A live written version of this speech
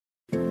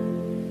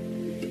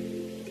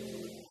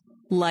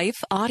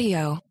Life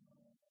Audio.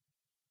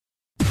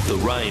 The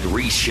Ryan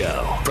Reese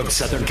Show from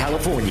Southern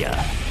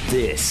California.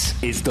 This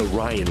is The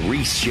Ryan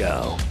Reese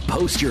Show.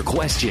 Post your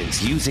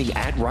questions using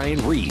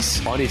 @Ryan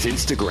Reese on his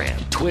Instagram,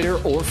 Twitter,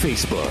 or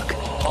Facebook.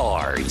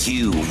 Are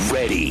you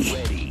ready?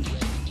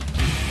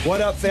 What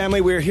up,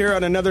 family? We're here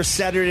on another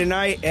Saturday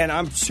night, and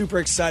I'm super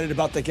excited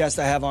about the guest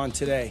I have on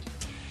today.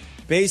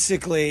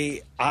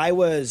 Basically, I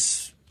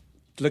was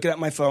looking at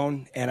my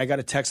phone, and I got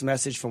a text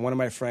message from one of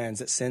my friends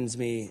that sends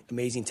me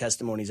amazing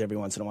testimonies every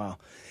once in a while.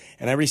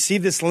 And I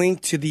received this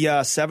link to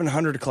the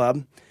 700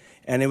 Club,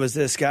 and it was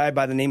this guy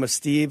by the name of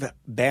Steve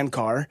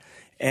Bancarz,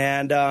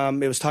 and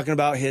it was talking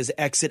about his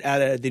exit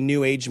out of the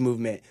New Age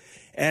movement.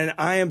 And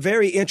I am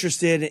very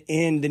interested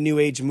in the New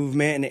Age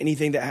movement and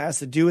anything that has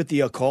to do with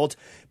the occult,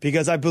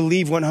 because I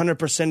believe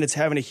 100% it's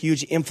having a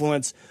huge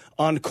influence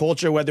on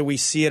culture, whether we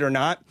see it or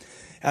not.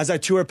 As I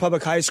tour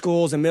public high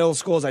schools and middle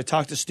schools, I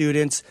talk to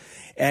students,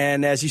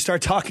 and as you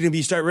start talking to them,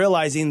 you start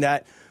realizing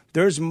that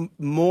there's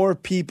more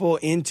people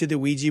into the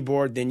Ouija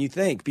board than you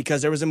think,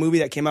 because there was a movie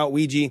that came out,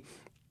 Ouija,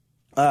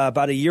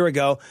 about a year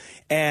ago,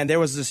 and there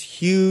was this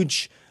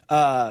huge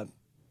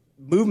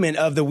movement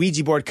of the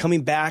Ouija board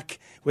coming back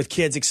with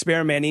kids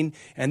experimenting.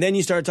 And then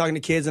you start talking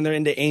to kids and they're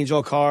into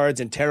angel cards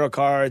and tarot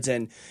cards.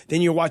 And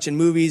then you're watching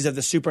movies of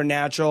the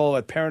supernatural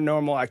and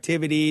paranormal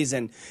activities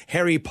and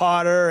Harry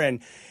Potter.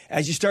 And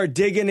as you start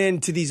digging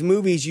into these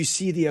movies, you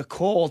see the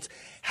occult,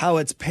 how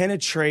it's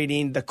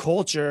penetrating the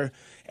culture.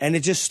 And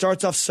it just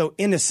starts off so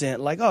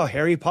innocent, like, oh,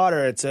 Harry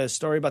Potter. It's a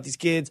story about these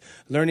kids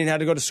learning how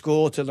to go to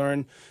school to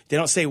learn, they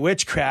don't say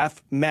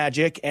witchcraft,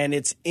 magic, and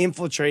it's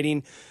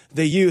infiltrating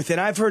the youth. And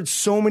I've heard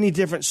so many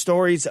different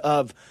stories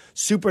of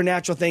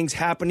supernatural things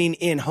happening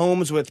in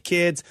homes with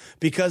kids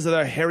because of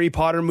the Harry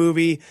Potter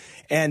movie.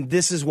 And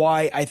this is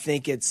why I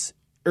think it's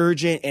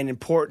urgent and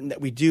important that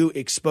we do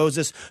expose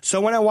this.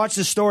 So when I watched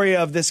the story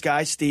of this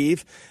guy,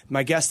 Steve,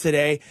 my guest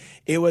today,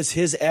 it was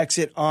his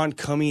exit on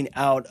coming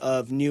out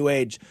of New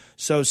Age.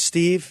 So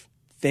Steven,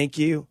 thank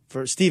you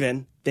for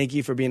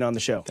being on the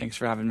show. Thanks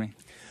for having me.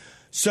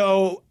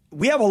 So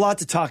we have a lot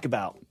to talk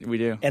about. We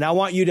do. And I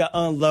want you to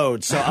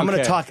unload. So I'm going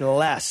to talk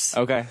less.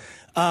 Okay.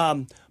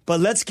 But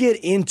let's get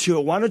into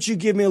it. Why don't you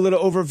give me a little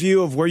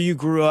overview of where you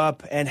grew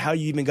up and how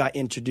you even got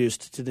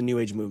introduced to the New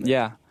Age movement?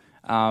 Yeah.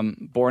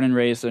 Born and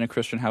raised in a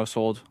Christian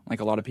household,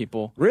 like a lot of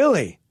people.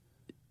 Really?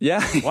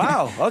 Yeah.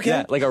 Wow. Okay.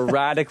 Yeah, like a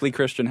radically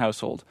Christian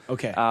household.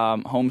 Okay.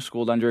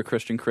 Homeschooled under a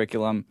Christian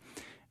curriculum,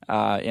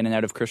 in and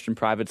out of Christian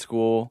private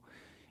school.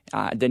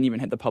 Didn't even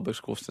hit the public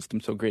school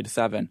system till grade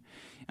 7.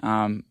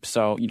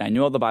 So, I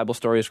knew all the Bible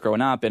stories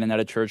growing up, in and out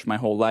of church my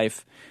whole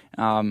life.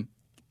 I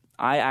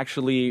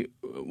actually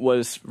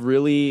was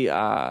really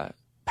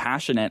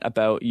passionate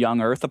about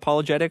young earth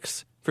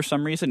apologetics for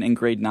some reason in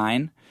grade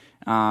 9.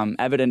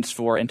 Evidence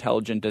for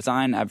intelligent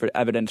design,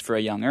 evidence for a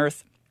young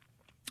earth,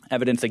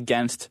 evidence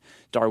against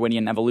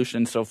Darwinian evolution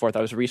and so forth.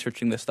 I was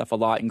researching this stuff a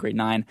lot in grade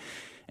 9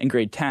 and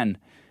grade 10.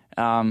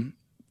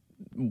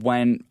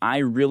 When I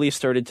really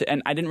started to,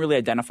 and I didn't really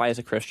identify as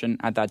a Christian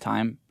at that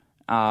time.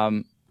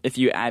 If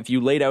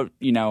you laid out,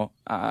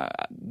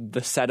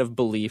 the set of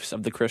beliefs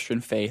of the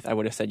Christian faith, I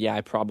would have said, yeah,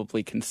 I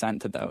probably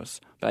consent to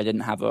those. But I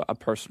didn't have I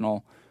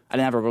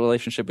didn't have a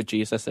relationship with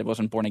Jesus. I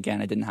wasn't born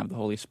again. I didn't have the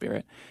Holy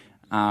Spirit.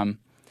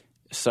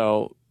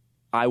 So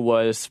I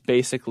was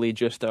basically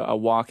just a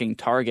walking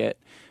target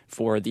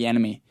for the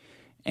enemy.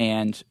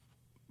 And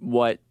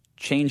what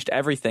changed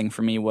everything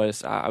for me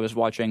was I was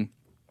watching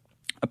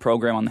a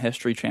program on the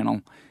History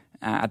Channel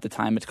at the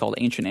time. It's called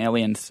Ancient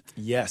Aliens.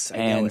 Yes, I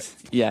know it.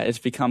 Yeah, it's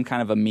become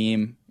kind of a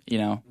meme,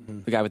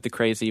 the guy with the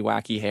crazy,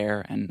 wacky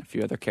hair and a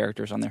few other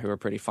characters on there who are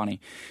pretty funny.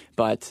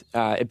 But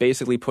it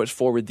basically puts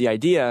forward the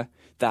idea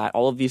that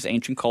all of these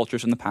ancient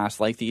cultures in the past,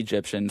 like the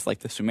Egyptians, like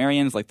the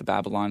Sumerians, like the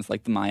Babylons,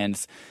 like the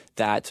Mayans,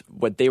 that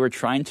what they were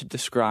trying to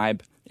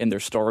describe in their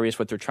stories,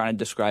 what they're trying to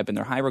describe in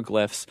their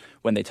hieroglyphs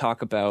when they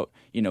talk about,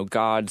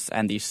 gods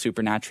and these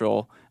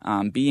supernatural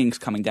beings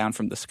coming down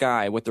from the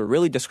sky, what they're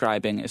really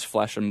describing is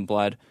flesh and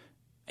blood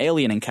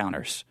alien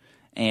encounters.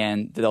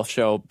 And they'll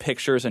show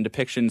pictures and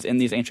depictions in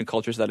these ancient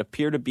cultures that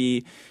appear to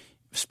be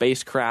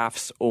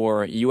spacecrafts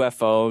or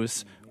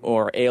UFOs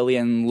or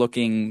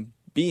alien-looking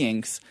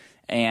beings.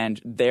 And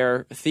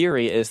their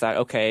theory is that,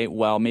 okay,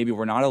 well, maybe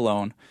we're not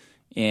alone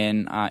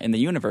in the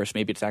universe.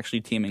 Maybe it's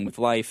actually teeming with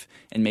life,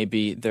 and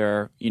maybe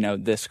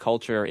this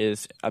culture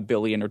is 1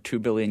 billion or 2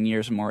 billion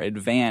years more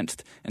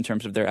advanced in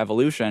terms of their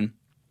evolution,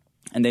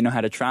 and they know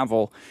how to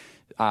travel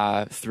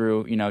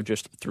through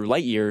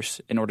light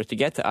years in order to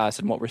get to us.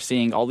 And what we're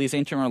seeing, all these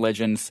ancient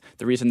religions,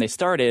 the reason they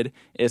started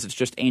is it's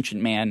just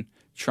ancient man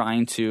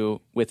trying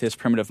to, with his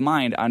primitive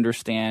mind,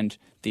 understand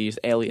these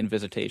alien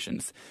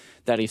visitations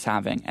that he's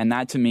having. And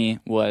that to me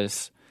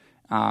was,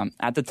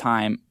 at the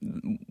time,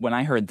 when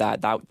I heard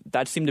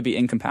that seemed to be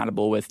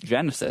incompatible with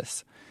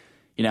Genesis.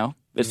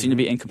 It seemed to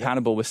be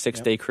incompatible with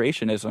six-day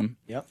creationism.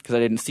 Because I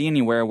didn't see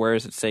anywhere where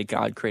does it say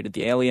God created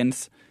the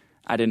aliens.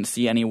 I didn't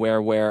see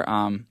anywhere where,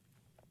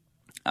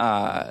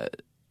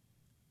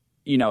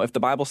 if the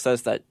Bible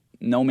says that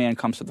no man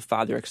comes to the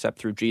Father except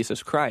through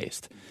Jesus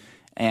Christ,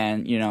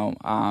 And,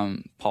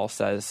 Paul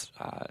says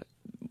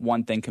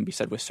one thing can be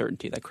said with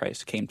certainty, that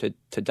Christ came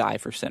to die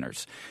for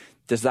sinners.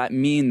 Does that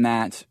mean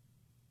that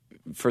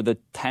for the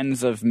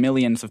tens of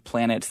millions of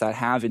planets that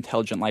have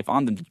intelligent life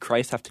on them, did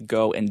Christ have to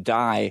go and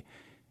die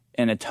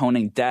an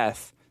atoning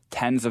death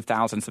tens of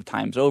thousands of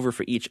times over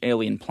for each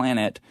alien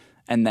planet,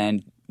 and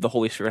then the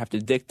Holy Spirit have to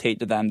dictate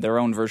to them their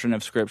own version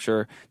of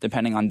Scripture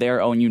depending on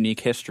their own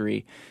unique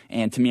history?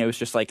 And to me, I was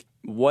just like,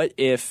 what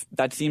if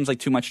that seems like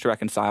too much to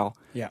reconcile?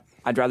 Yeah.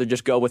 I'd rather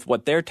just go with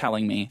what they're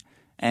telling me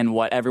and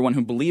what everyone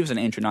who believes in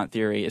astronaut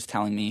theory is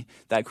telling me,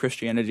 that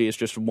Christianity is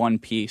just one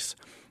piece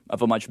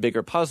of a much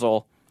bigger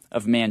puzzle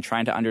of man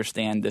trying to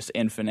understand this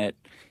infinite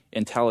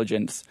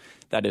intelligence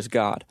that is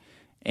God.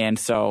 And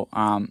so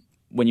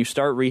when you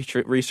start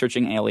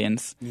researching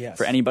aliens, yes.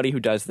 for anybody who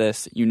does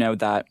this, you know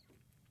that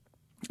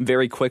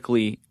very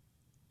quickly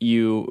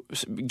you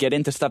get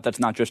into stuff that's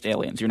not just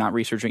aliens. You're not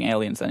researching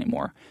aliens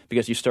anymore,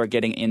 because you start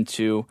getting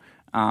into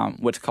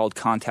what's called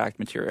contact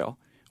material,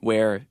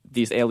 where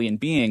these alien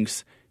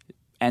beings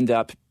end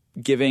up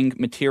giving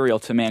material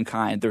to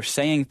mankind. They're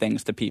saying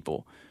things to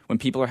people. When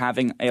people are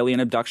having alien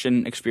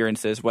abduction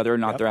experiences, whether or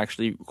not they're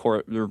actually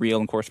they're real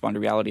and correspond to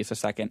reality is a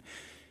second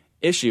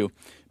issue,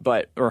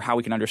 or how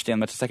we can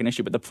understand that's a second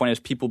issue. But the point is,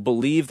 people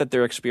believe that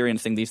they're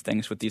experiencing these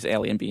things with these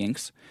alien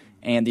beings,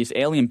 and these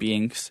alien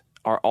beings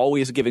are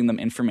always giving them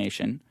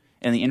information,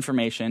 and the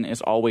information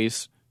is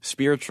always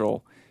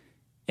spiritual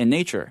in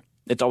nature.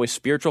 It's always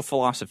spiritual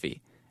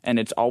philosophy, and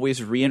it's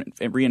always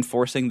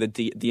reinforcing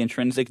the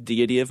intrinsic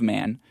deity of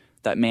man,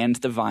 that man's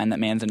divine, that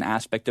man's an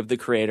aspect of the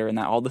Creator, and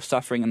that all the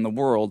suffering in the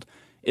world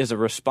is a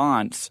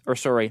response,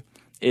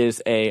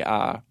 is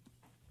a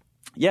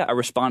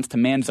response to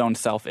man's own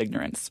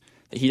self-ignorance.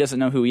 That he doesn't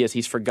know who he is.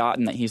 He's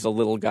forgotten that he's a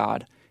little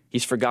God.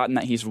 He's forgotten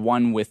that he's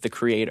one with the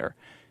Creator.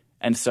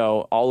 And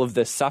so all of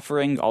this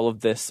suffering, all of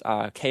this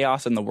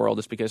chaos in the world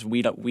is because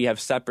we have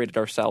separated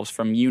ourselves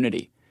from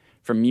unity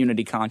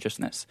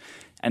consciousness.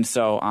 And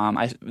so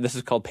this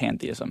is called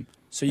pantheism.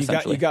 So you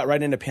got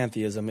right into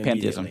pantheism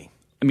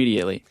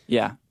immediately.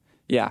 Yeah.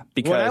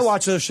 Because when I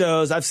watch those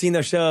shows, I've seen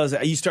those shows.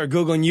 You start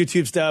Googling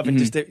YouTube stuff and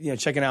just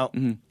checking out.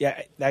 Mm-hmm.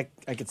 Yeah,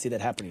 I could see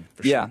that happening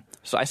for sure. Yeah.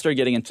 So I started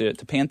getting into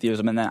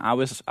pantheism, and then I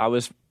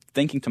was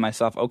thinking to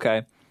myself,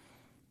 okay,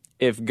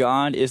 if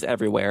God is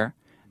everywhere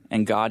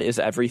and God is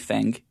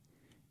everything,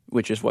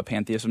 which is what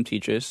pantheism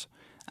teaches,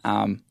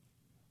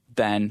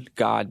 then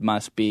God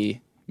must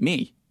be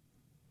me.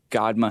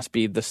 God must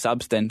be the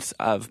substance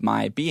of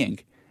my being.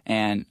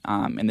 And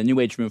in the New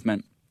Age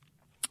movement,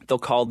 they'll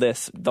call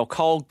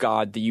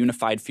God the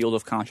unified field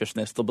of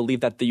consciousness. They'll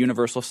believe that the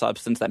universal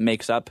substance that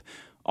makes up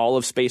all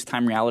of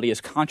space-time reality is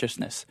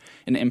consciousness,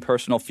 an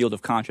impersonal field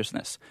of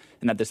consciousness,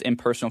 and that this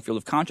impersonal field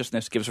of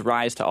consciousness gives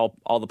rise to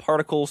all the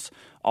particles,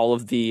 all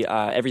of the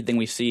everything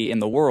we see in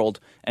the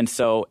world, and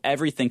so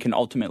everything can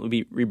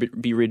ultimately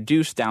be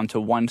reduced down to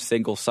one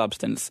single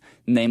substance,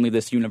 namely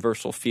this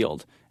universal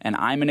field. And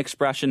I'm an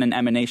expression, an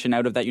emanation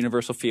out of that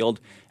universal field,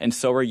 and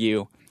so are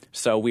you.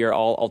 So we are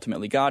all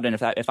ultimately God. And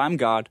if I'm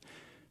God,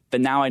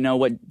 then now I know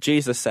what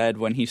Jesus said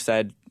when he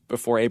said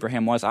before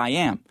Abraham was, I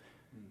am,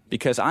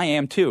 because I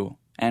am too.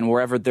 And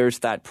wherever there's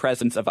that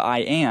presence of I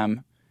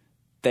am,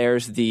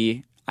 there's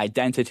the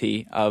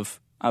identity of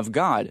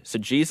God. So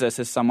Jesus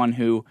is someone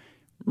who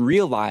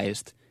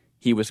realized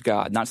he was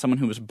God, not someone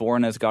who was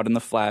born as God in the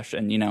flesh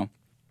and,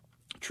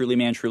 truly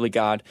man, truly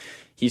God.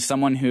 He's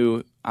someone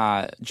who,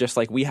 just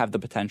like we have the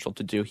potential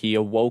to do, he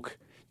awoke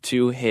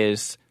to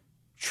his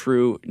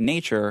true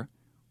nature,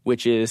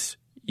 which is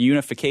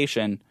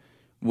unification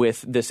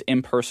with this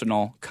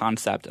impersonal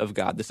concept of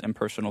God, this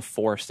impersonal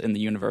force in the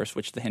universe,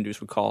 which the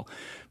Hindus would call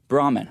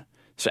Brahman.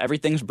 So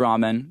everything's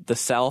Brahman. The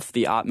self,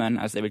 the Atman,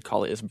 as they would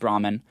call it, is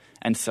Brahman.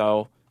 And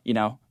so,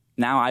 now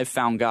I've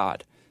found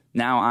God.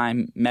 Now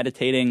I'm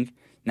meditating.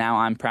 Now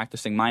I'm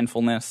practicing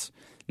mindfulness.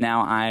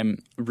 Now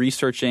I'm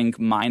researching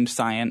mind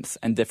science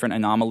and different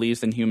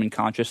anomalies in human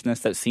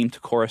consciousness that seem to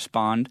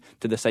correspond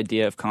to this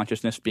idea of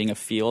consciousness being a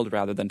field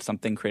rather than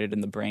something created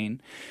in the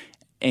brain.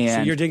 And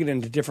so you're digging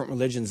into different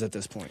religions at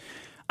this point.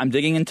 I'm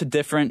digging into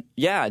different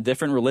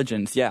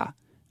religions,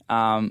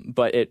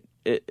 but it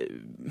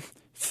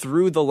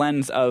through the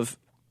lens of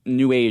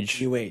New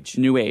Age.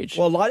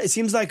 Well, it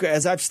seems like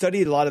as I've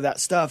studied a lot of that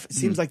stuff, it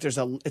seems like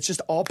it's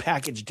just all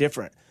packaged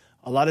different.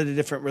 A lot of the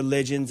different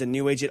religions and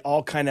New Age, it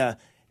all kind of,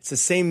 it's the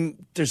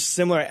same. There's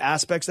similar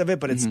aspects of it,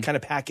 but it's kind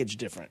of packaged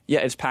different. Yeah,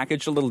 it's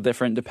packaged a little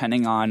different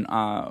depending on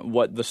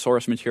what the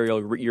source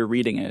material you're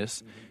reading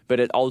is. But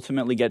it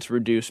ultimately gets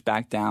reduced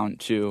back down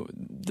to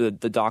the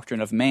doctrine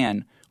of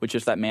man, which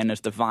is that man is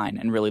divine.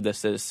 And really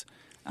this is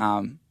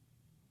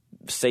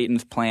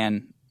Satan's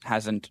plan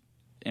hasn't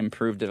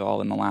improved at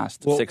all in the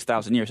last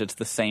 6,000 years. It's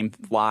the same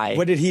lie.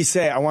 What did he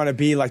say? I want to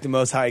be like the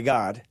Most High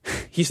God.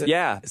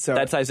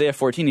 That's Isaiah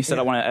 14. He said,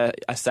 I want to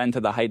ascend to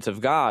the heights of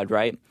God,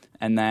 right?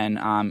 And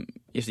then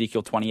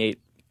Ezekiel 28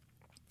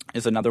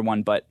 is another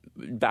one. But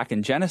back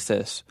in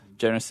Genesis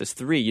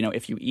 3,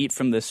 if you eat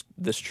from this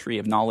tree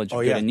of knowledge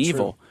of good and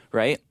evil,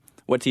 right?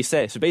 What's he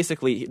say? So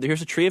basically,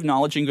 here's a tree of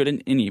knowledge and good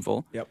and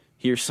evil. Yep.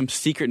 here's some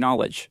secret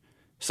knowledge,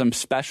 some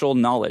special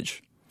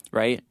knowledge,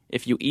 right?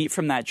 If you eat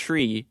from that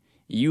tree,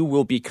 you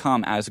will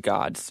become as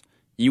gods.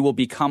 You will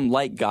become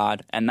like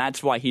God, and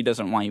that's why he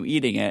doesn't want you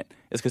eating it,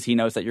 is because he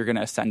knows that you're going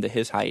to ascend to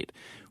his height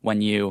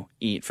when you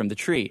eat from the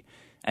tree.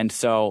 And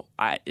so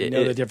you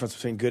know the difference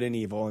between good and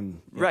evil.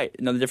 Right,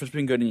 know the difference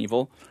between good and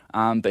evil.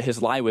 But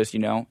his lie was,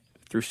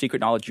 through secret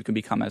knowledge you can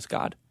become as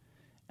God.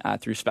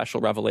 Through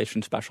special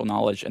revelation, special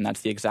knowledge, and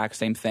that's the exact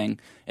same thing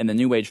in the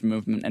New Age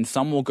movement. And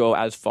some will go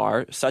as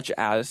far, such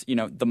as,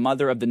 the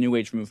mother of the New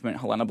Age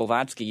movement, Helena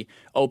Blavatsky,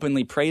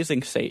 openly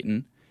praising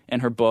Satan in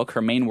her book,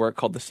 her main work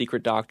called The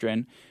Secret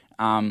Doctrine,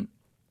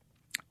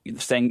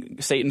 saying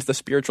Satan's the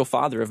spiritual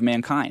father of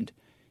mankind,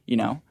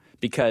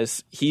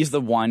 because he's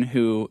the one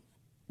who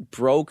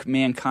broke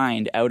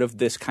mankind out of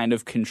this kind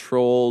of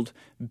controlled,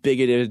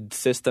 bigoted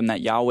system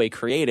that Yahweh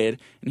created.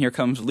 And here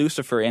comes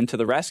Lucifer into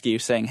the rescue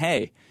saying,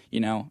 hey,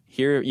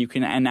 here you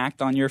can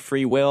enact on your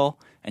free will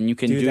and you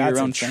can do your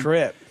own thing.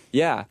 Trip.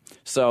 Yeah.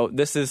 So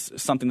this is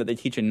something that they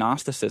teach in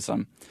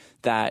Gnosticism,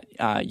 that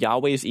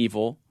Yahweh's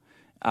evil,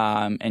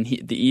 and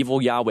the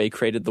evil Yahweh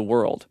created the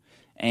world.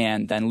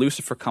 And then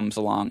Lucifer comes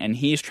along, and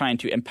he's trying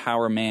to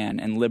empower man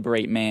and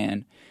liberate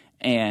man.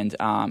 And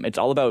it's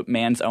all about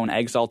man's own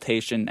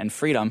exaltation and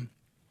freedom,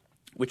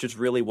 which is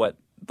really what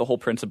the whole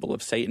principle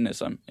of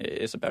Satanism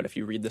is about. If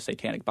you read the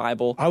Satanic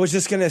Bible, I was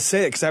just going to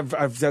say it because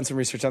I've done some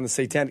research on the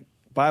Satanic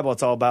Bible.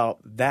 It's all about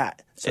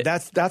that. So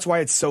that's why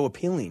it's so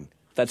appealing.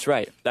 That's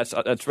right. That's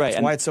right. That's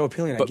why it's so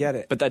appealing. I get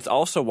it. But that's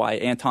also why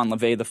Anton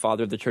LaVey, the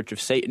father of the Church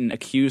of Satan,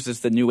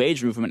 accuses the New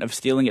Age movement of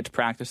stealing its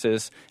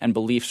practices and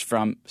beliefs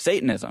from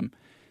Satanism.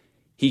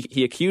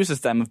 He accuses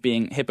them of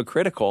being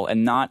hypocritical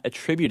and not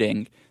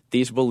attributing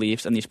these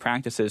beliefs and these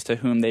practices to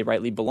whom they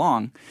rightly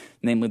belong,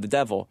 namely the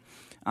devil.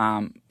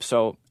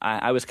 So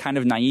I was kind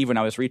of naive when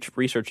I was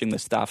researching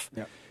this stuff,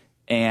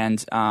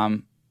 and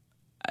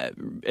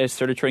it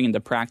started turning into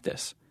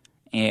practice.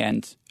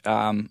 And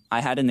I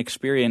had an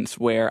experience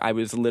where I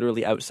was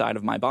literally outside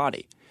of my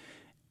body.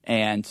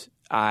 And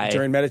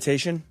During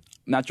meditation?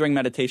 Not during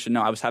meditation,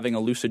 no. I was having a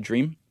lucid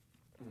dream.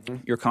 Mm-hmm.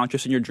 You're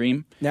conscious in your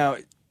dream. Now,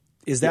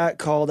 is that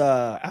called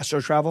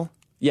astral travel?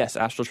 Yes,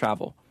 astral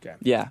travel. Okay.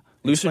 Yeah.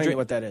 Explain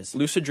what that is.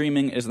 Lucid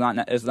dreaming is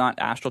not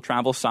astral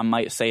travel. Some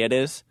might say it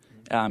is.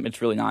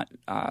 It's really not.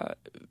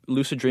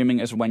 Lucid dreaming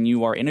is when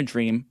you are in a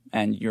dream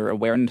and your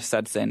awareness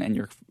sets in and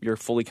you're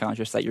fully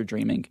conscious that you're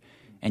dreaming,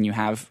 and you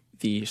have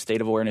the state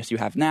of awareness you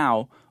have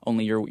now.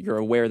 Only you're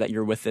aware that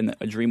you're within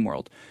a dream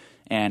world.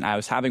 And I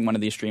was having one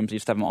of these dreams. I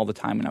used to have them all the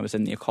time when I was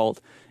in the occult.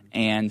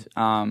 And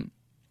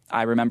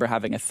I remember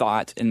having a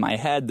thought in my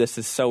head. This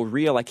is so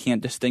real. I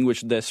can't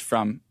distinguish this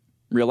from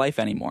real life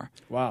anymore.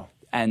 Wow.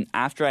 And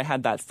after I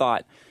had that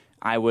thought,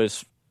 I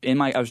was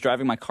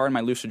driving my car in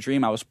my lucid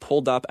dream. I was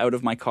pulled up out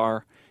of my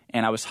car,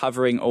 and I was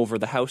hovering over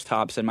the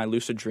housetops in my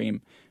lucid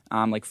dream,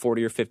 like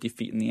 40 or 50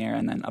 feet in the air.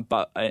 And then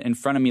in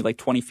front of me, like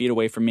 20 feet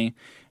away from me,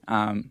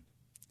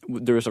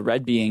 there was a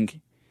red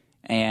being,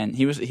 and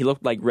he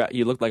looked like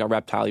a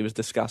reptile. He was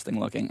disgusting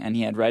looking, and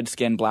he had red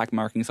skin, black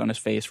markings on his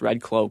face,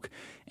 red cloak,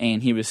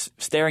 and he was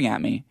staring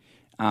at me.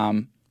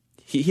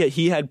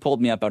 He had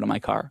pulled me up out of my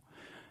car,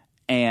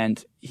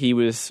 and he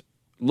was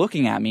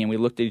looking at me, and we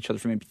looked at each other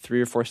for maybe 3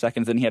 or 4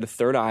 seconds. Then he had a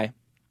third eye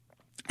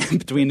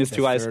between his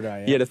two eyes.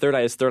 He had a third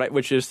eye. His third eye,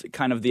 which is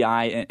kind of the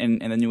eye in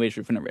the New Age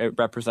movement, it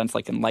represents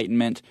like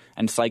enlightenment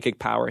and psychic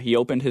power. He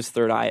opened his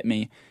third eye at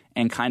me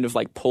and kind of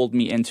like pulled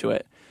me into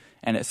it.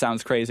 And it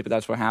sounds crazy, but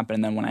that's what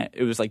happened. And then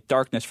it was like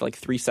darkness for like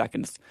 3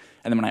 seconds.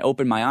 And then when I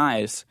opened my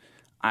eyes,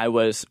 I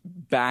was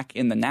back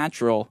in the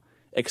natural,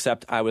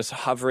 except I was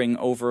hovering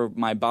over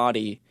my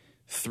body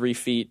 3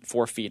 feet,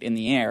 4 feet in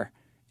the air,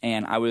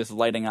 and I was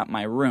lighting up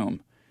my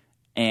room.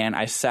 And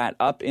I sat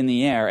up in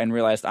the air and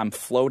realized I'm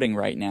floating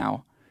right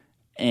now.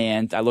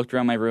 And I looked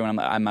around my room, and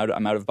I'm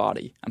out of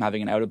body. I'm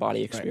having an out of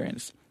body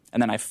experience. Right.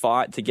 And then I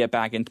fought to get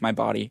back into my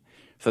body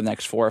for the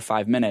next 4 or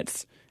 5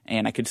 minutes.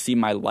 And I could see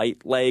my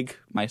light leg,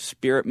 my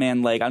spirit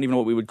man leg. I don't even know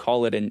what we would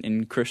call it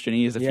in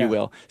Christianese, if you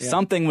will. Yeah.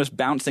 Something was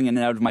bouncing in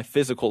and out of my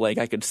physical leg.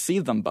 I could see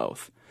them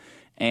both.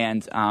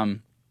 And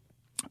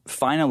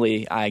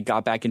finally, I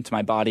got back into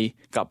my body,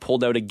 got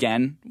pulled out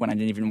again when I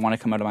didn't even want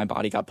to come out of my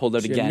body, got pulled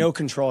out again. You have no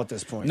control at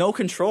this point. No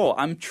control.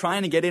 I'm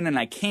trying to get in and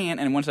I can't.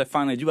 And once I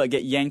finally do, I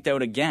get yanked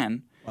out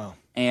again. Wow.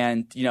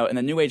 And, in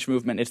the New Age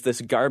movement, it's this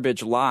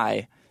garbage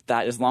lie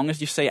that as long as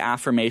you say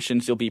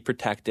affirmations, you'll be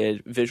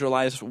protected.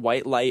 Visualize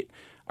white light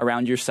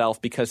around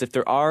yourself, because if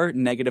there are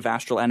negative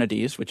astral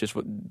entities, which is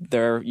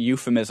their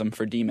euphemism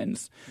for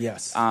demons,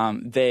 yes,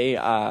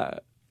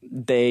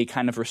 they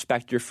kind of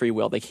respect your free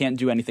will. They can't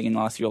do anything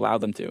unless you allow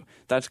them to.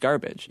 That's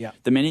garbage. Yeah.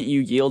 The minute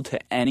you yield to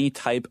any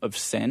type of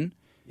sin,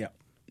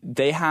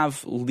 they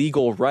have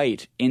legal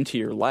right into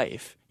your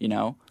life.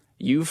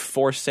 You've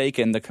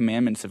forsaken the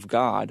commandments of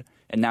God,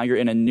 and now you're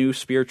in a new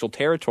spiritual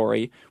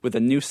territory with a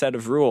new set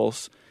of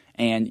rules,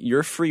 and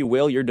your free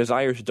will, your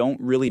desires don't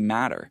really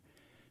matter.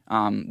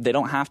 They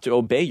don't have to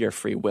obey your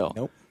free will.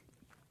 Nope.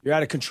 You're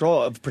out of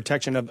control of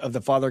protection of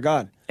the Father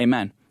God.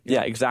 Amen.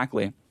 Yeah,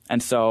 exactly.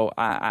 And so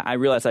I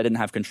realized I didn't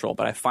have control,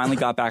 but I finally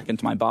got back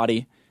into my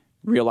body,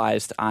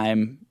 realized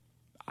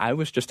I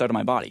was just out of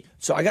my body.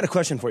 So I got a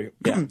question for you.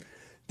 Yeah.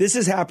 This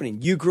is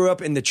happening. You grew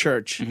up in the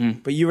church,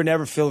 but you were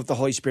never filled with the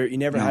Holy Spirit. You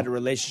never had a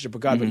relationship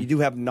with God, but you do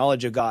have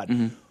knowledge of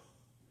God.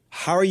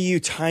 How are you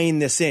tying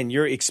this in?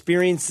 You're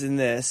experiencing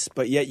this,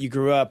 but yet you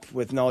grew up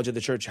with knowledge of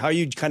the church. How are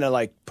you kind of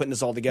like putting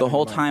this all together? The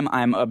whole time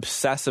I'm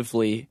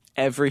obsessively,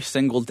 every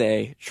single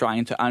day,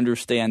 trying to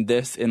understand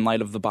this in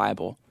light of the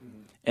Bible,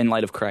 in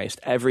light of Christ,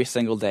 every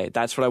single day.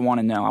 That's what I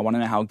want to know. I want to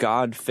know how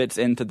God fits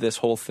into this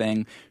whole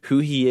thing, who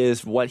he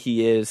is, what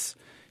he is,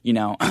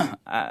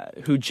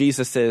 who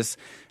Jesus is.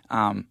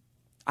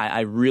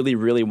 I really,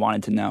 really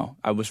wanted to know.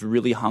 I was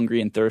really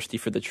hungry and thirsty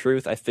for the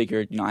truth. I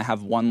figured, I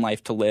have one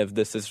life to live.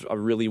 This is a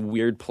really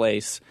weird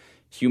place.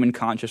 Human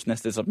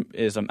consciousness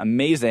is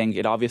amazing.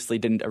 It obviously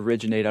didn't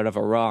originate out of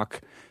a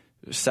rock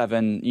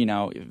 7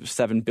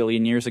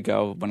 billion years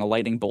ago when a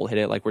lightning bolt hit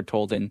it, like we're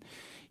told in,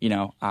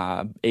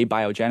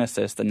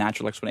 abiogenesis, the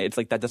natural explanation. It's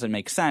like that doesn't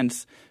make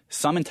sense.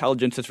 Some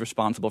intelligence is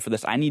responsible for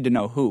this. I need to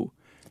know who.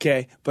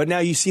 Okay, but now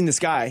you've seen this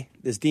guy,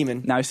 this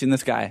demon. Now I've seen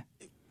this guy.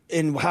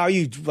 And how are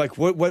you, like,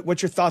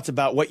 what's your thoughts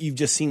about what you've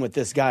just seen with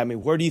this guy? I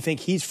mean, where do you think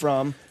he's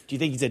from? Do you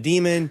think he's a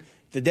demon,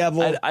 the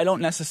devil? I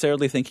don't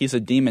necessarily think he's a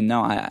demon,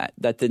 no.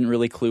 That didn't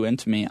really clue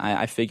into me.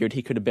 I figured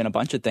he could have been a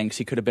bunch of things.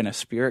 He could have been a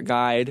spirit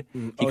guide.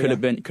 He could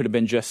have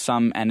been just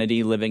some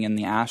entity living in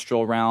the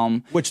astral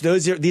realm. Which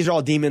these are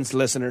all demons,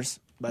 listeners,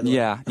 by the way.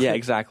 Yeah,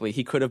 exactly.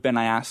 He could have been,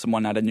 I asked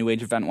someone at a New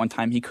Age event one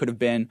time, he could have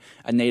been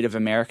a Native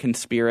American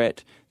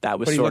spirit. That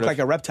was but he looked like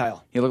a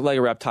reptile. He looked like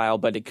a reptile,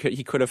 but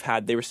he could have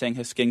had, they were saying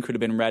his skin could have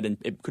been red and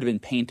it could have been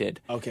painted.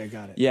 Okay,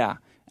 got it. Yeah.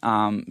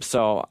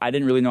 So I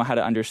didn't really know how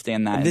to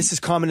understand that. And this is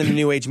common in the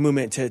New Age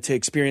movement to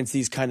experience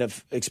these kind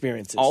of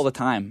experiences. All the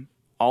time.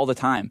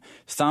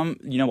 Some,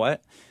 you know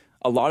what?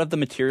 A lot of the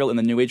material in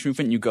the New Age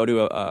movement, you go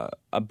to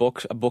a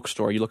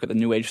bookstore, you look at the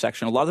New Age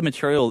section, a lot of the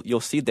material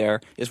you'll see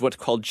there is what's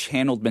called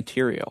channeled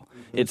material.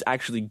 It's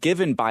actually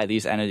given by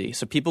these entities.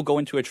 So people go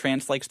into a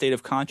trance-like state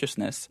of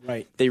consciousness.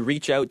 Right. They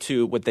reach out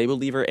to what they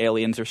believe are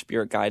aliens or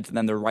spirit guides, and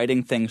then they're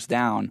writing things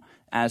down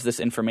as this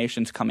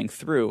information's coming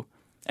through.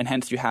 And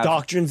hence you have...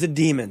 Doctrines of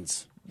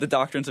demons. The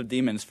doctrines of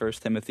demons, 1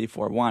 Timothy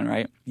 4:1,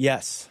 right?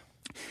 Yes.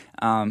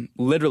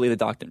 Literally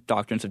the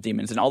doctrines of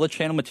demons. And all the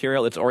channel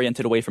material, it's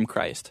oriented away from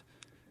Christ.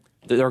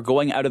 They're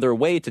going out of their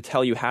way to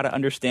tell you how to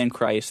understand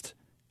Christ,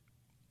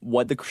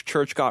 what the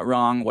church got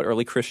wrong, what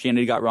early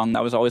Christianity got wrong.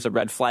 That was always a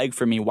red flag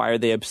for me. Why are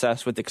they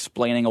obsessed with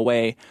explaining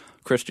away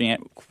Christian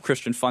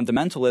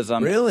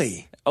fundamentalism?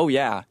 Really? Oh,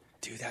 yeah.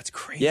 Dude, that's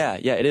crazy. Yeah,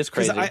 it is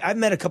crazy. Because I've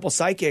met a couple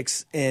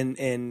psychics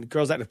and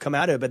girls that have come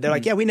out of it, but they're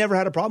like, yeah, we never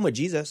had a problem with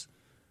Jesus.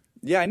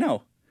 Yeah, I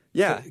know.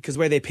 Yeah. Because the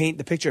way they paint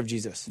the picture of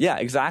Jesus. Yeah,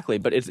 exactly.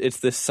 But it's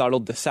this subtle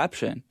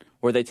deception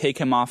where they take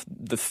him off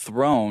the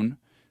throne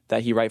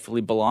that he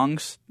rightfully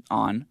belongs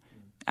on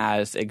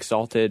as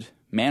exalted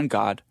man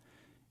God,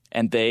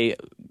 and they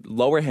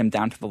lower him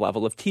down to the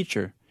level of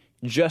teacher.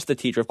 Just a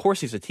teacher. Of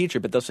course he's a teacher,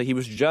 but they'll say he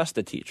was just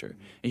a teacher.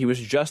 He was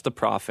just a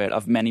prophet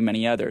of many,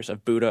 many others,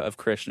 of Buddha, of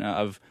Krishna,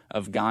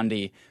 of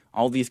Gandhi.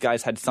 All these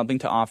guys had something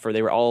to offer.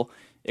 They were all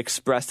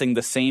expressing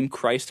the same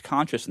Christ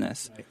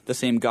consciousness, the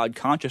same God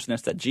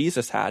consciousness that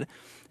Jesus had.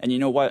 And you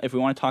know what? If we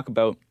want to talk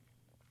about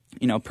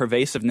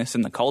pervasiveness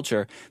in the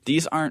culture,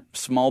 these aren't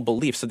small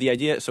beliefs. So the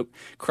idea,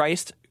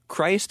 Christ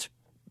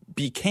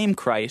became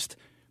Christ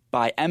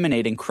by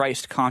emanating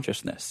Christ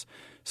consciousness.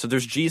 So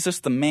there's Jesus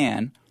the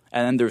man,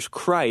 and then there's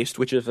Christ,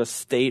 which is a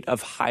state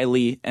of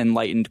highly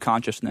enlightened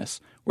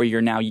consciousness where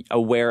you're now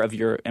aware of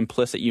your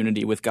implicit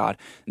unity with God.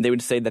 And they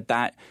would say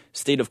that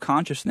state of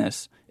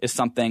consciousness is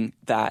something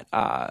that,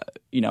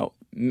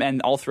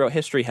 men all throughout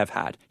history have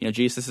had.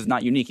 Jesus is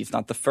not unique. He's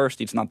not the first.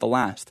 He's not the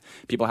last.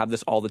 People have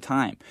this all the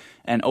time.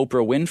 And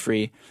Oprah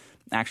Winfrey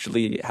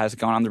actually has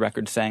gone on the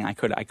record saying, I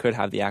could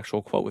have the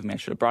actual quote with me, I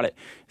should have brought it,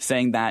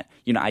 saying that,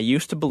 I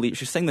used to believe,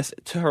 she's saying this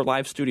to her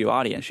live studio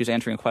audience, she's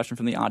answering a question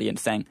from the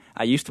audience saying,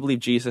 I used to believe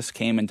Jesus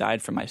came and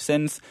died for my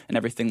sins and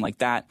everything like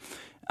that.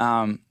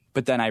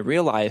 But then I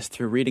realized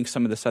through reading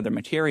some of this other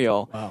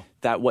material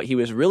that what he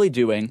was really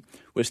doing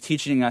was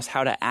teaching us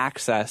how to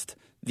access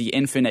the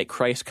infinite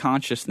Christ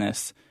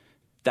consciousness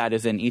that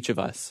is in each of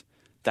us.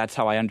 That's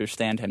how I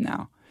understand him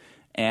now.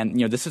 And,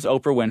 this is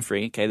Oprah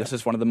Winfrey, okay? This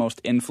is one of the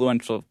most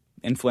influential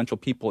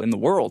people in the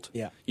world,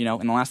 in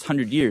the last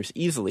 100 years,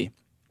 easily,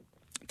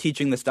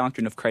 teaching this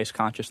doctrine of Christ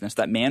consciousness,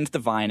 that man's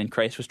divine and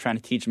Christ was trying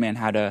to teach man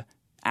how to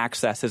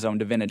access his own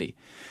divinity.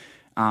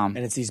 And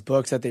it's these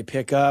books that they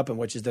pick up, and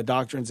which is the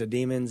doctrines of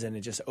demons, and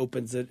it just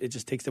opens it. It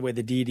just takes away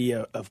the deity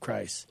of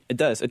Christ. It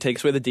does. It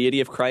takes away the deity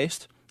of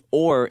Christ,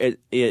 or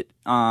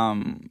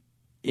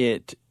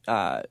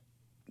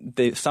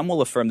some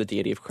will affirm the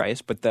deity of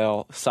Christ, but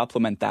they'll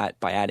supplement that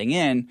by adding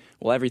in,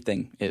 well,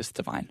 everything is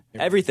divine.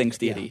 Everything's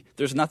deity. Yeah.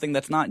 There's nothing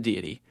that's not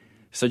deity.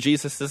 So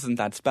Jesus isn't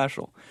that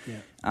special.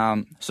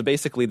 Yeah. So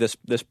basically,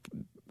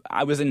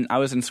 I was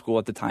in school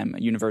at the time,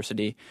 at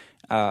university,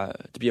 to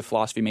be a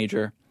philosophy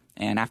major.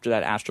 And after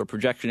that astral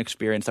projection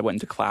experience, I went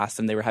into class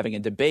and they were having a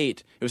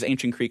debate. It was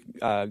ancient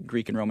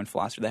Greek and Roman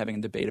philosophy. They're having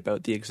a debate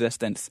about the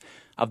existence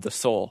of the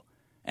soul.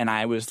 And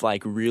I was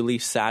like really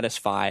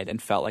satisfied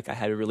and felt like I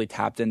had really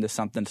tapped into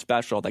something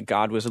special, that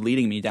God was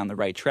leading me down the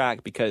right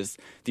track, because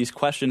these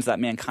questions that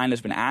mankind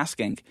has been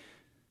asking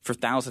for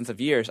thousands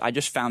of years, I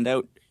just found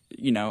out,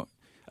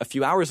 a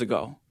few hours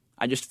ago.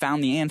 I just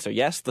found the answer.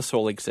 Yes, the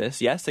soul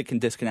exists. Yes, it can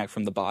disconnect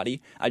from the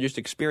body. I just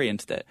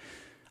experienced it.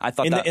 I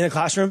thought in the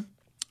classroom?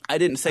 I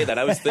didn't say that.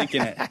 I was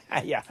thinking it.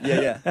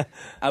 Yeah.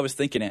 I was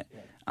thinking it.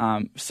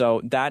 So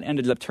that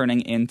ended up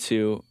turning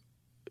into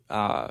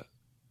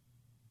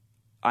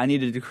I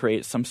needed to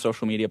create some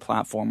social media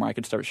platform where I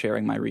could start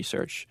sharing my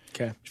research,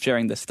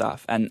 sharing this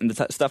stuff. And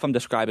the stuff I'm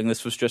describing,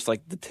 this was just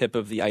like the tip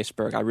of the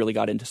iceberg. I really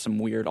got into some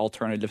weird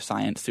alternative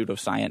science,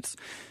 pseudoscience,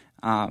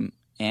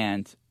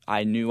 and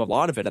I knew a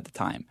lot of it at the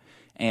time.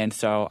 And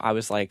so I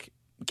was like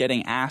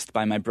getting asked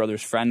by my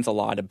brother's friends a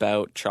lot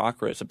about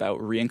chakras,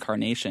 about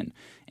reincarnation.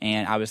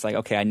 And I was like,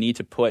 okay, I need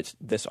to put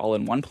this all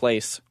in one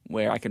place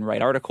where I can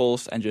write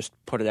articles and just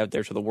put it out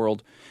there to the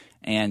world.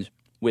 And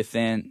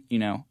within,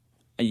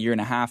 a year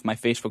and a half, my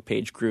Facebook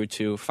page grew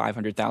to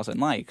 500,000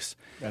 likes.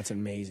 That's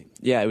amazing.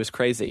 Yeah, it was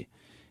crazy.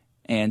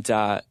 And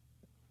that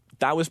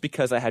was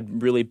because I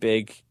had really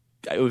big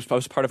 – I was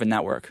part of a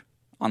network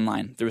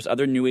online. There was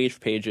other New Age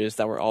pages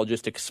that were all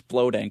just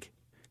exploding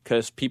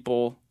because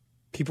people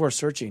are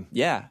searching.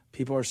 Yeah.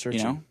 People are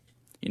searching.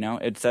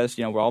 It says,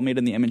 we're all made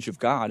in the image of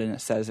God, and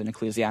it says in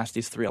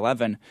Ecclesiastes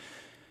 3:11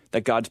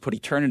 that God's put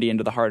eternity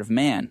into the heart of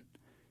man.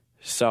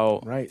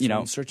 So, right,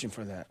 I'm searching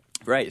for that.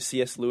 Right.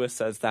 C.S. Lewis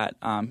says that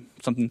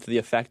something to the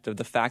effect of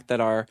the fact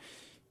that our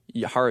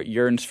heart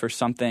yearns for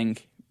something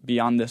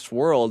beyond this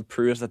world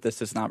proves that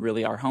this is not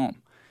really our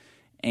home.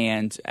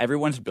 And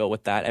everyone's built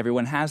with that.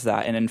 Everyone has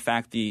that. And in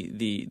fact,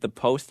 the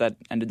posts that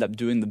ended up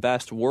doing the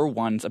best were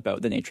ones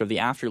about the nature of the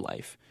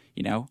afterlife.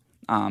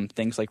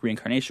 Things like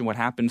reincarnation, what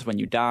happens when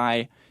you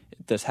die,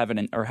 does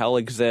heaven or hell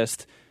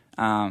exist?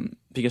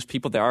 Because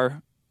people there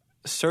are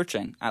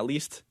searching, at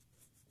least,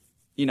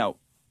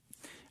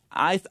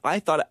 I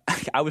thought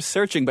I was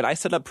searching, but I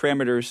set up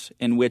parameters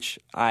in which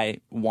I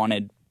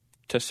wanted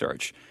to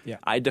search. Yeah.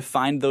 I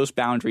defined those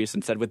boundaries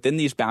and said, within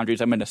these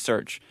boundaries, I'm going to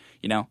search.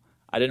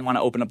 I didn't want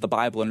to open up the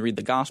Bible and read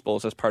the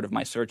Gospels as part of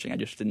my searching. I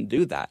just didn't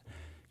do that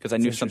because I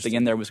knew something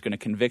in there was going to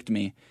convict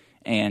me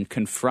and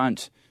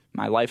confront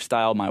my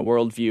lifestyle, my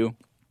worldview.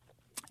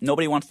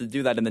 Nobody wants to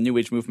do that in the New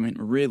Age movement,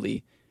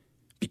 really,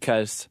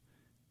 because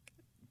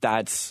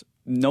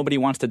nobody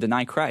wants to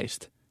deny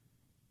Christ.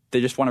 They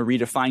just want to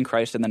redefine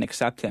Christ and then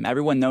accept him.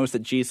 Everyone knows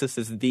that Jesus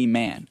is the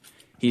man.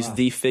 He's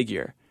the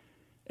figure.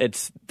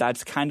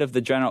 That's kind of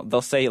the general.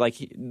 They'll say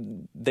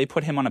they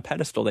put him on a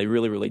pedestal. They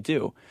really, really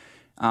do.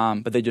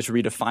 But they just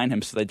redefine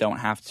him so they don't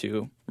have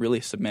to really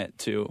submit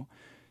to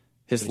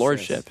his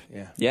lordship.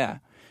 Yeah.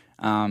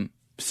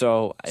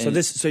 So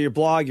your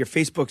blog, your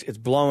Facebook, it's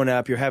blowing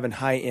up. You're having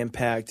high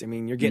impact. I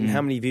mean, you're getting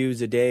how many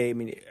views a day? I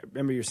mean,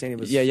 remember you're saying it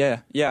was... Yeah.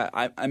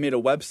 I made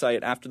a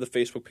website after the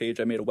Facebook page.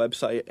 I made a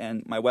website,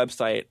 and my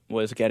website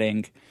was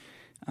getting,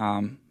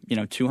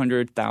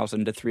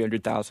 200,000 to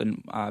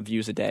 300,000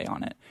 views a day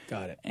on it.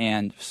 Got it.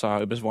 And so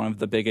it was one of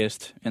the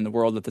biggest in the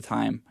world at the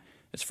time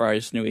as far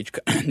as New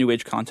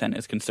Age content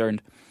is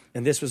concerned.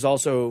 And this was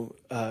also...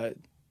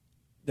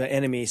 the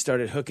enemy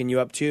started hooking you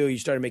up too. You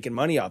started making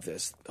money off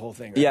this whole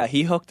thing, right? Yeah,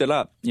 he hooked it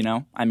up.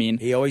 I mean,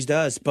 he always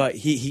does. But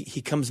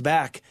he comes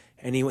back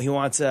and he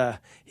wants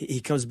he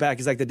comes back.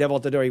 He's like the devil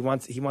at the door. He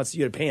wants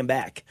you to pay him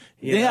back.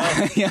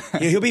 Yeah.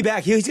 He'll be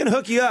back. He's gonna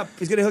hook you up.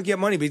 He's gonna hook you up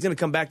money, but he's gonna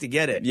come back to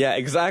get it. Yeah,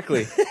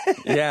 exactly.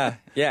 yeah,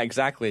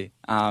 exactly.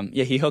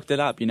 He hooked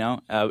it up. It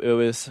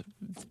was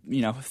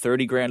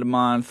 $30,000 a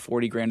month,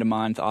 $40,000 a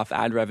month off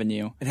ad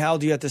revenue. And how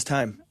old are you at this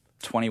time?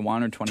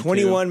 21 or 22.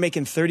 21,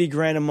 making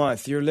 $30,000 a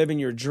month. You're living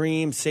your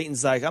dream.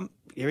 Satan's like,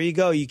 here you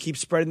go. You keep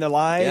spreading the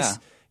lies,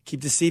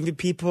 keep deceiving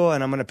people,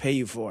 and I'm going to pay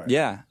you for it.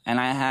 Yeah, and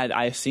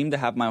I seemed to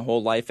have my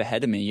whole life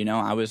ahead of me.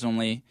 I was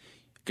only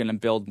going to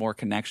build more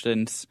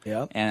connections,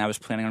 and I was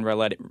planning on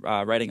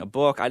writing a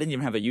book. I didn't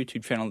even have a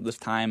YouTube channel at this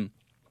time,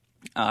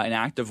 an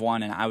active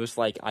one, and I was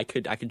like, I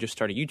could just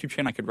start a YouTube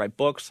channel. I could write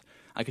books.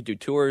 I could do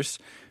tours.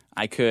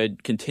 I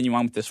could continue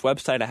on with this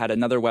website. I had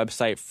another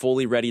website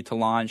fully ready to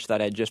launch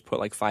that I just put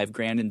like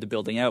 $5,000 into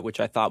building out, which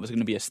I thought was going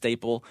to be a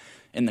staple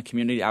in the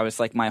community. I was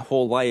like, my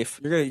whole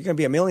life. You're gonna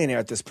be a millionaire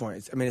at this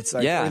point. I mean, it's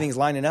like everything's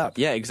lining up.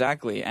 Yeah,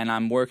 exactly. And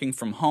I'm working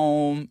from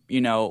home,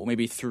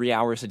 maybe 3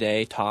 hours a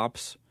day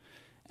tops.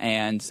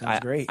 And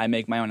great. I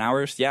make my own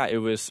hours. Yeah, it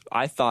was.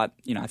 I thought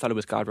it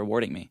was God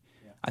rewarding me.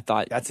 Yeah. I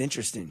thought that's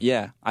interesting.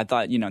 Yeah, I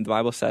thought the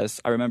Bible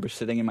says. I remember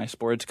sitting in my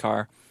sports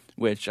car,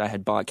 which I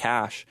had bought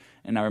cash.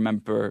 And I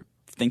remember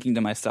thinking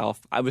to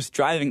myself, I was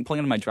pulling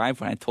into my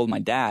driveway, and I told my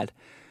dad,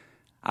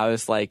 I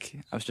was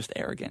just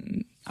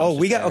arrogant.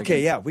 We got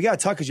to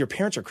talk because your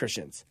parents are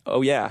Christians.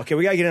 Oh, yeah. Okay,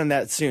 we got to get on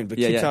that soon, but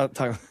keep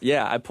talking.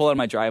 Yeah, I pull out of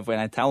my driveway,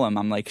 and I tell him,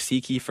 I'm like,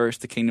 seek ye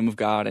first the kingdom of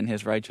God and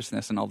his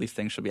righteousness, and all these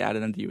things shall be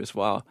added unto you as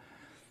well.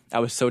 I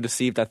was so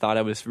deceived. I thought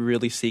I was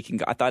really seeking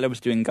God. I thought I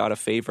was doing God a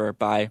favor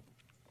by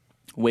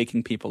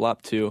waking people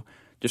up to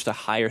just a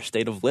higher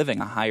state of living,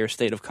 a higher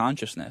state of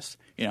consciousness,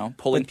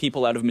 pulling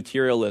people out of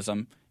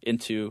materialism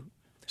into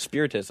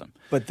spiritism.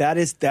 But that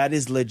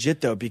is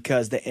legit, though,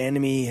 because the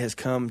enemy has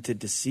come to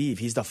deceive.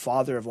 He's the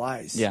father of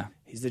lies. Yeah.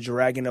 He's the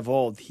dragon of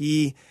old.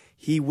 He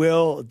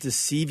will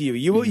deceive you.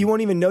 You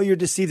won't even know you're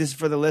deceived. This is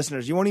for the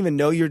listeners. You won't even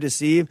know you're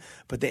deceived,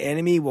 but the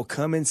enemy will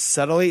come in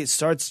subtly. It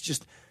starts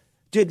just,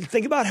 dude,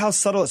 think about how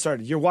subtle it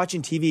started. You're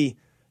watching TV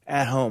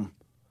at home,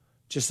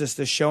 just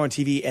this show on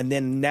TV, and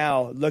then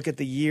now look at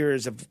the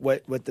years of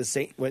what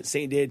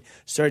Satan did,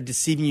 started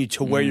deceiving you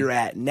to where you're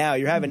at now.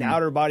 You're having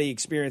outer body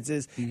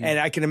experiences, and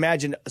I can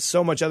imagine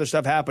so much other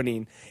stuff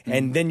happening,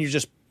 and then you're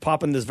just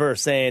popping this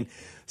verse saying,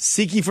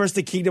 "Seek ye first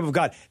the kingdom of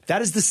God."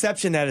 That is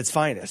deception at its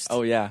finest.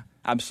 Oh yeah,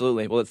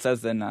 absolutely. Well, it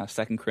says in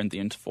 2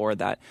 Corinthians 4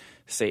 that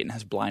Satan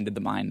has blinded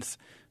the minds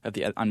of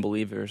the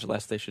unbelievers,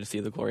 lest they should see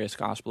the glorious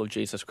gospel of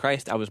Jesus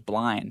Christ. I was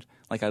blind.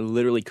 Like, I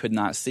literally could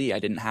not see. I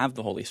didn't have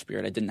the Holy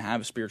Spirit. I didn't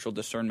have spiritual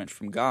discernment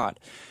from God.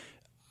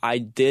 I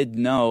did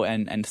know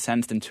and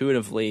sensed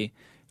intuitively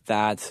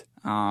that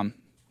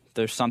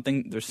there's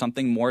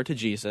something more to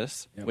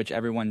Jesus, which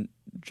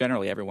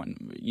generally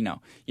everyone, you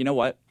know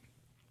what?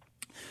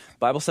 The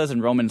Bible says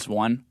in Romans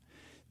 1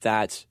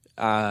 that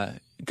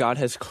God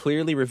has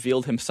clearly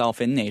revealed himself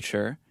in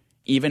nature,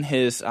 even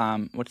his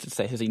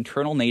his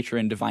eternal nature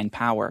and divine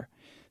power,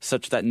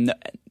 such that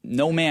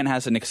no man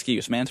has an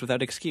excuse. Man's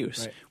without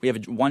excuse. Right. We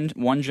have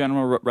one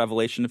general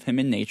revelation of him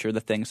in nature,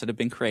 the things that have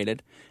been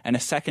created, and a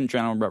second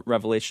general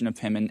revelation of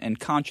him in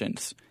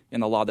conscience, in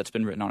the law that's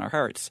been written on our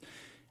hearts.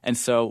 And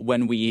so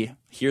when we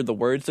hear the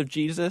words of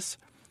Jesus,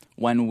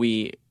 when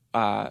we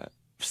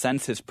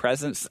sense his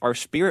presence, our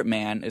spirit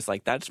man is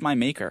like, that's my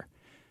maker.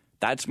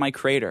 That's my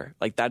creator.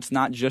 Like, that's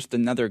not just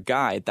another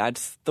guy.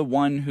 That's the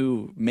one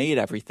who made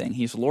everything.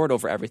 He's Lord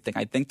over everything.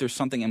 I think there's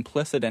something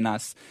implicit in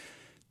us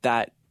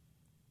that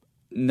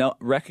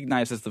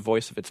recognizes the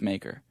voice of its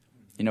maker.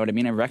 You know what I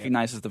mean? It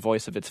recognizes the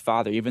voice of its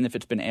father, even if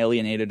it's been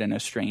alienated and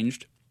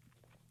estranged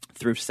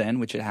through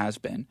sin, which it has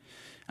been.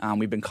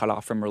 We've been cut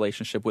off from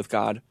relationship with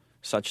God,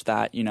 such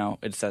that,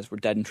 it says we're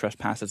dead in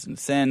trespasses and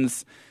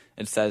sins.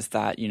 It says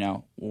that,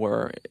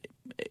 we're,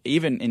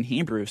 even in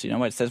Hebrews,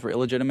 it says we're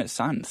illegitimate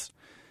sons.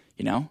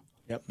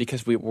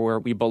 Because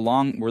we're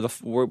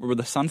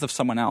the sons of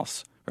someone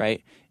else,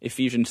 right?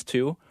 Ephesians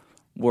 2,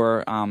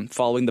 we're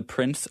following the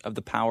prince of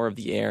the power of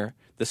the air,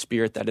 the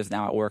spirit that is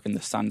now at work in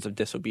the sons of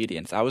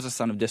disobedience. I was a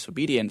son of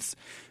disobedience,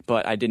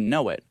 but I didn't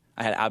know it.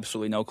 I had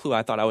absolutely no clue.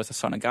 I thought I was a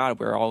son of God.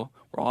 We're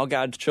all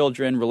God's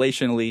children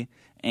relationally,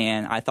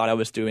 and I thought I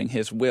was doing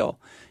his will.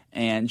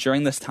 And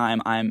during this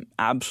time, I'm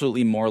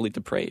absolutely morally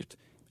depraved,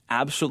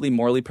 absolutely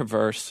morally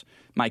perverse.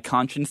 My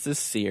conscience is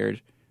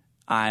seared.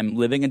 I'm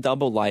living a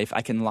double life.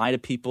 I can lie to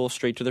people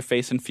straight to their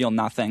face and feel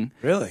nothing.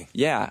 Really?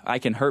 Yeah, I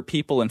can hurt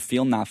people and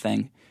feel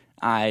nothing.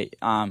 I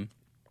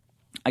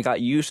got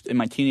used, in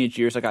my teenage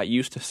years, I got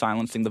used to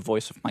silencing the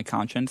voice of my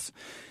conscience.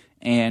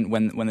 And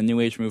when the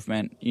New Age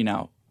movement,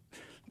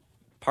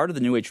 part of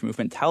the New Age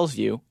movement tells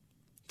you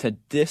to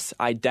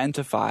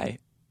disidentify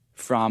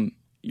from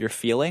your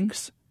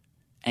feelings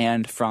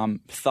and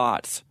from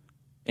thoughts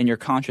in your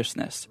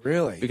consciousness.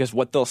 Really? Because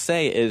what they'll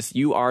say is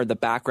you are the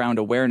background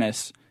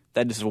awareness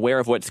that is aware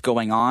of what's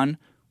going on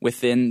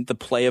within the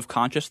play of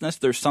consciousness.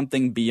 There's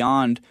something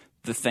beyond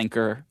the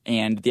thinker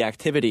and the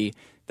activity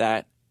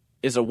that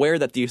is aware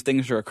that these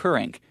things are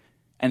occurring.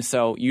 And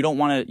so you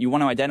want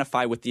to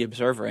identify with the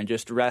observer and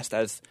just rest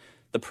as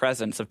the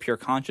presence of pure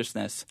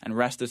consciousness and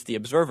rest as the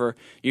observer.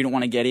 You don't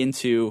want to get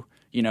into,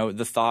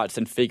 the thoughts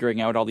and figuring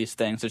out all these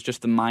things. It's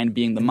just the mind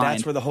being the mind.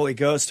 That's where the Holy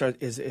Ghost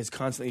is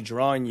constantly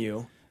drawing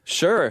you.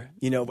 Sure.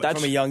 But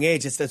from a young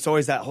age, it's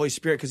always that Holy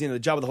Spirit, because the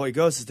job of the Holy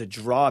Ghost is to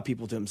draw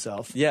people to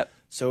himself. Yep.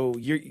 So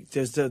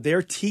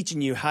they're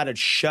teaching you how to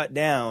shut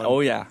down.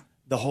 Oh yeah.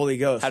 The Holy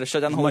Ghost. How to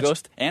shut down the Holy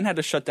Ghost, and how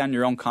to shut down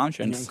your own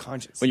conscience.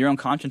 When your own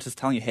conscience is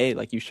telling you, hey,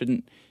 like you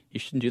shouldn't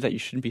do that. You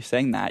shouldn't be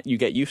saying that. You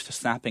get used to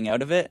snapping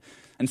out of it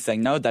and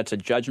saying, no, that's a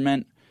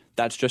judgment.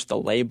 That's just a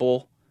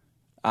label.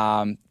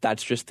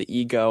 That's just the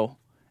ego.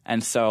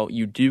 And so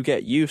you do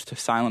get used to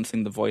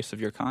silencing the voice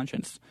of your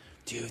conscience.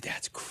 Dude,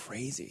 that's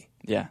crazy.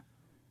 Yeah.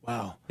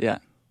 Wow. Yeah.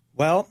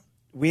 Well,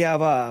 we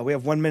have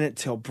 1 minute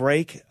till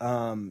break.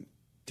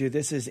 Dude,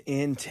 this is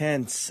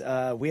intense.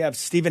 We have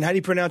Stephen. How do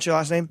you pronounce your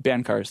last name?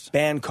 Bancarz.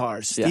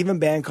 Bancarz. Yeah. Stephen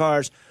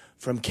Bancarz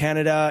from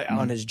Canada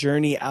on his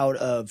journey out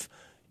of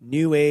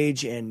New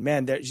Age. And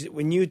man,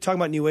 when you talk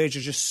about New Age,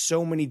 there's just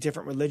so many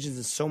different religions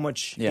and so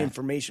much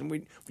information.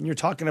 When you're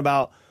talking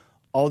about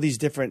all these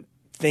different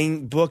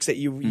books that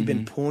you've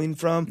been pulling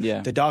from,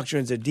 the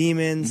doctrines of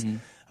demons.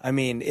 I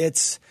mean,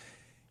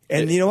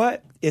 you know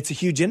what? It's a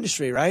huge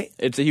industry, right?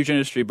 It's a huge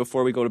industry.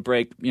 Before we go to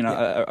break,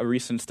 a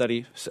recent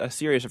study, a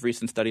series of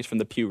recent studies from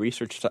the Pew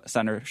Research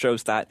Center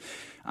shows that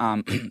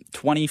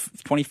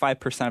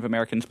 25% of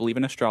Americans believe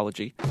in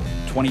astrology.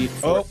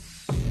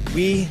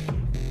 We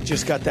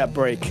just got that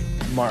break,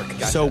 Mark.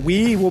 Gotcha. So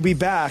we will be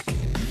back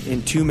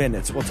in 2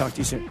 minutes. We'll talk to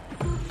you soon.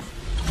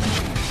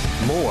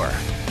 More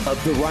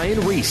of The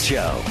Ryan Reese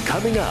Show.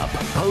 Coming up,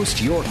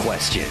 post your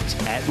questions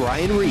at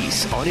Ryan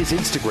Reese on his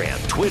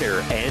Instagram,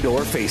 Twitter, and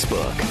or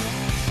Facebook.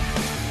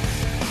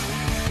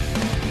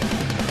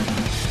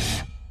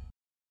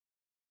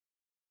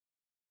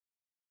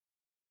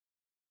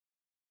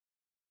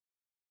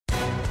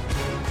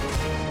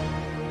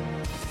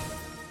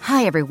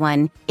 Hi,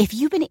 everyone. If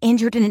you've been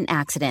injured in an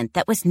accident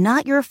that was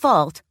not your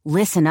fault,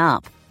 listen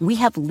up. We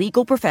have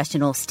legal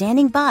professionals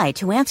standing by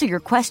to answer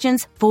your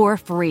questions for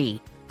free.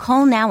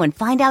 Call now and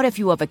find out if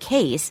you have a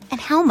case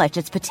and how much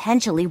it's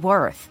potentially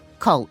worth.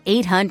 Call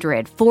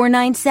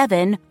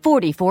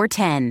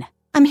 800-497-4410.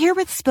 I'm here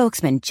with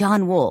spokesman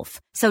John Wolf.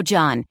 So,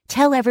 John,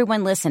 tell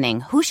everyone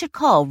listening who should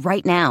call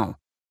right now.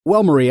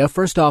 Well, Maria,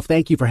 first off,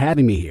 thank you for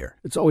having me here.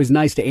 It's always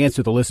nice to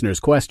answer the listeners'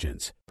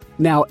 questions.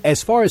 Now,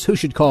 as far as who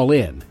should call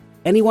in,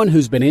 anyone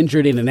who's been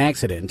injured in an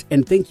accident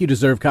and think you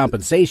deserve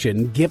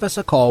compensation, give us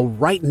a call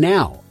right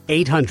now.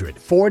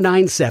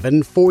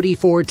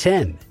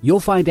 800-497-4410. You'll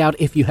find out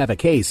if you have a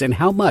case and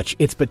how much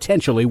it's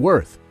potentially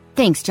worth.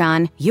 Thanks,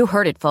 John. You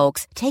heard it,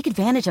 folks. Take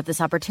advantage of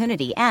this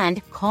opportunity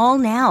and call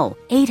now.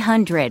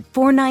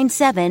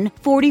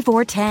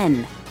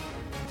 800-497-4410.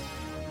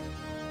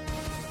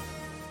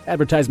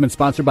 Advertisement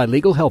sponsored by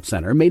Legal Help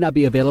Center. May not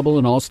be available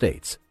in all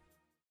states.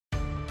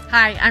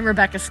 Hi, I'm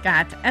Rebecca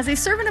Scott. As a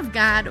servant of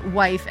God,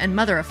 wife, and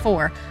mother of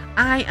four,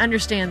 I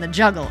understand the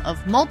juggle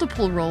of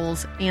multiple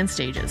roles and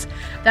stages.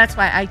 That's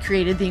why I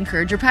created the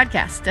Encourager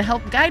podcast to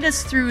help guide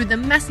us through the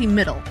messy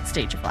middle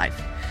stage of life.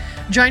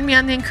 Join me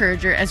on the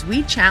Encourager as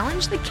we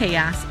challenge the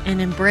chaos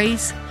and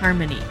embrace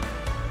harmony.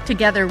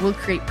 Together, we'll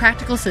create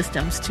practical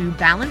systems to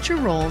balance your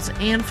roles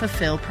and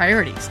fulfill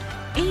priorities.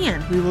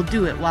 And we will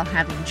do it while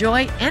having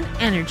joy and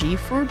energy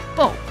for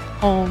both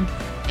home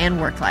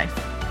and work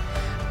life.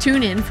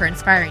 Tune in for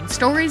inspiring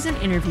stories and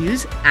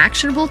interviews,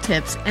 actionable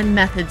tips, and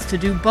methods to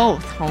do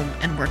both home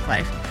and work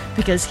life.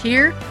 Because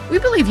here, we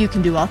believe you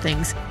can do all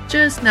things,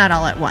 just not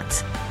all at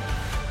once.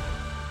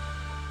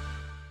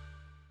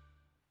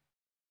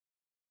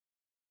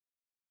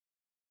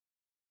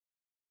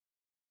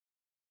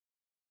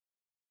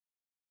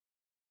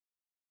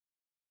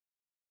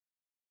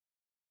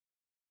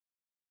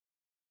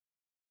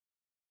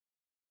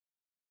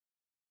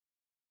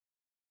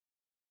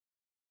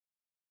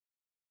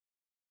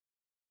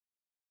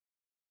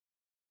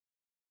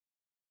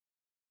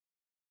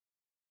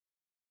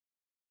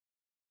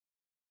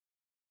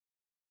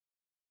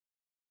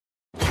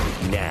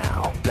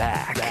 Now,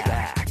 back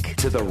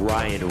to the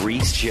Ryan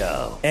Reese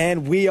Show.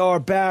 And we are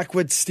back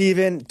with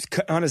Steven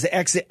on his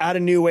exit out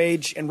of New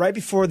Age. And right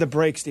before the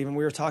break, Steven,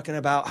 we were talking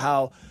about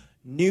how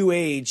New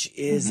Age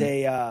is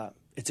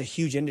it's a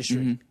huge industry.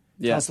 Mm-hmm.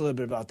 Yeah. Tell us a little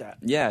bit about that.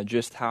 Yeah,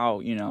 just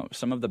how,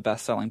 some of the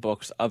best-selling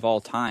books of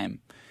all time,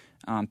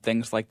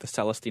 things like the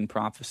Celestine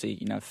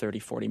Prophecy, 30,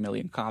 40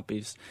 million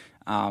copies,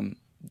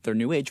 they're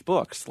New Age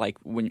books. Like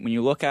when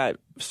you look at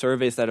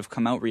surveys that have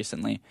come out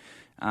recently,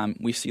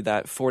 we see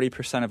that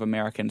 40% of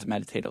Americans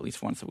meditate at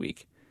least once a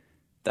week.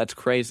 That's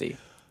crazy.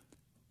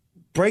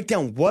 Break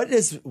down, what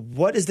is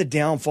the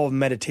downfall of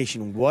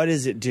meditation? What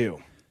does it do?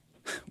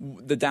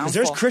 The downfall. Because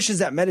there's Christians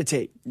that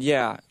meditate.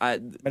 Yeah.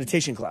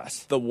 Meditation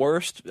class. The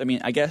worst,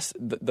 I guess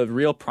the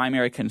real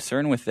primary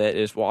concern with it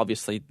is, well,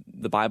 obviously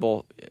the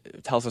Bible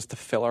tells us to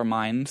fill our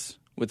minds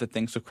with the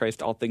things of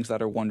Christ, all things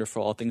that are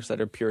wonderful, all things that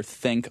are pure.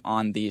 Think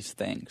on these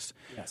things,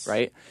 yes.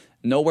 Right?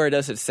 Nowhere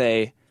does it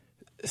say,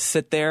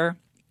 sit there,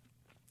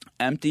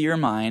 empty your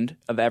mind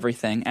of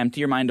everything,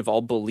 empty your mind of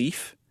all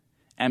belief,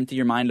 empty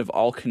your mind of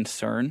all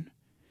concern,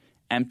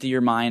 empty your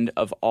mind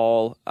of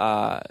all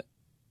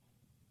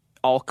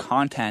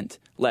content,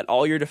 let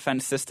all your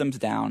defense systems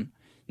down,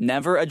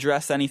 never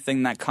address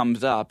anything that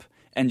comes up,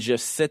 and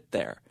just sit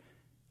there.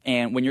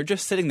 And when you're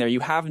just sitting there, you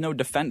have no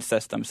defense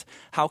systems.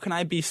 How can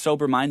I be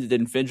sober-minded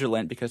and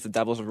vigilant because the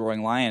devil's a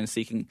roaring lion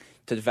seeking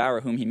to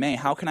devour whom he may?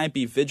 How can I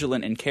be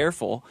vigilant and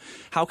careful?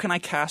 How can I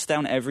cast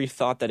down every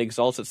thought that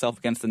exalts itself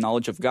against the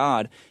knowledge of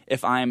God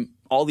if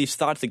all these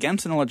thoughts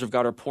against the knowledge of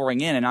God are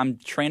pouring in and I'm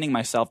training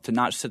myself to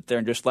not sit there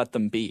and just let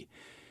them be?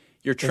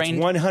 You're trained.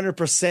 It's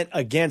 100%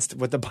 against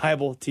what the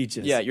Bible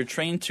teaches. Yeah, you're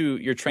trained to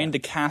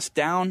cast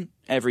down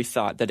every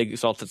thought that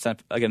exalts itself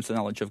against the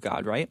knowledge of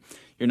God, right?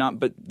 You're not,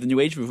 but the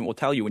New Age movement will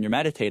tell you when you're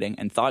meditating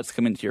and thoughts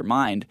come into your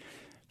mind,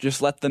 just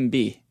let them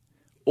be.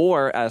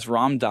 Or, as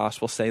Ram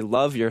Dass will say,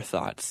 love your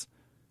thoughts.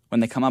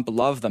 When they come up,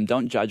 love them.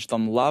 Don't judge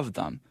them, love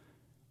them.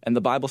 And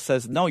the Bible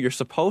says, no, you're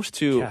supposed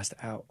to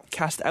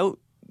cast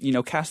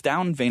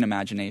down vain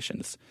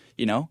imaginations.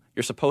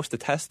 You're supposed to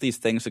test these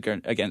things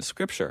against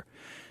Scripture.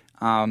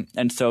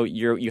 And so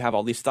you have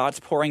all these thoughts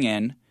pouring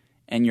in,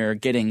 and you're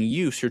getting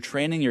used. You're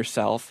training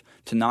yourself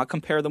to not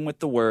compare them with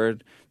the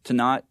Word, to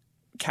not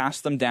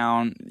cast them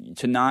down,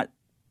 to not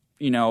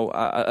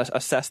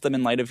assess them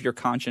in light of your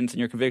conscience and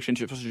your convictions.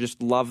 You're supposed to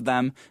just love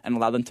them and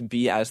allow them to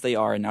be as they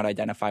are and not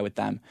identify with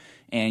them.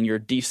 And you're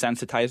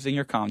desensitizing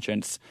your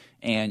conscience,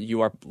 and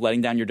you are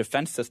letting down your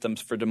defense systems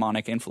for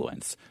demonic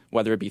influence,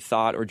 whether it be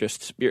thought or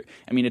just spirit.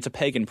 It's a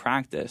pagan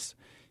practice.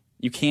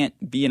 You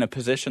can't be in a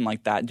position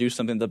like that, do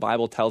something the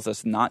Bible tells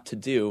us not to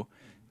do,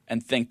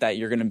 and think that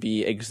you're going to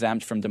be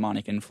exempt from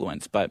demonic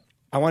influence. But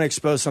I want to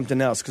expose something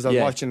else because I was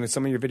watching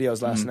some of your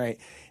videos last night,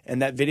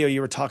 and that video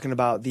you were talking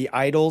about the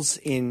idols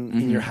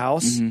in your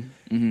house.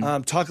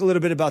 Talk a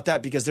little bit about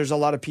that, because there's a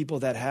lot of people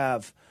that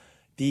have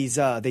these.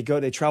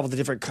 They travel to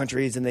different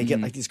countries and they get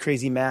like these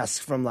crazy masks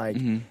from like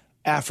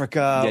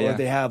Africa, or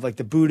they have like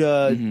the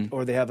Buddha,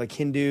 or they have like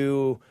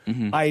Hindu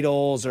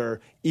idols,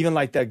 or even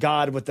like the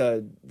god with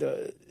the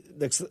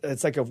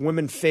it's like a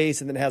woman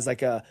face and then it has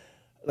like a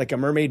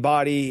mermaid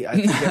body.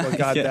 I forget what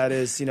god that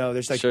is. You know,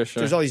 there's like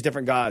there's all these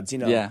different gods. You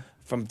know,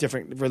 from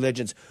different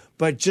religions,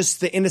 but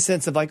just the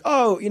innocence of like,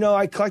 oh, you know,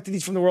 I collected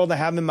these from the world and I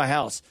have them in my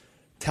house.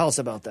 Tell us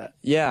about that.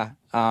 Yeah,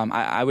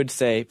 I would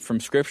say from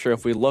Scripture,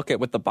 if we look at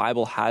what the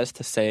Bible has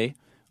to say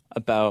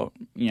about,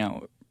 you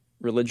know,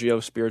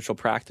 religio-spiritual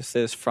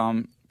practices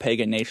from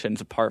pagan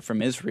nations apart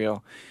from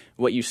Israel,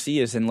 what you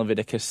see is in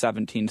Leviticus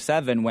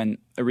 17:7, when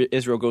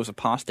Israel goes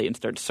apostate and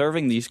starts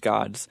serving these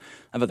gods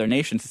of other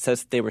nations, it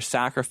says they were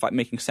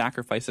making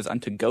sacrifices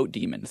unto goat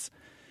demons.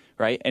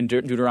 Right? And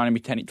Deuteronomy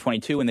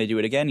 10:22, when they do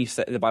it again,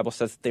 the Bible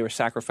says that they were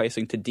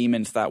sacrificing to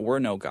demons that were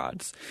no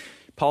gods.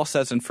 Paul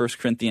says in 1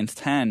 Corinthians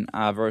 10,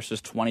 verses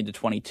 20 to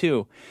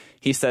 22,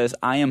 he says,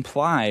 I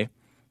imply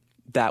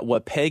that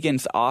what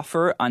pagans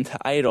offer unto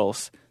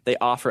idols, they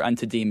offer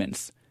unto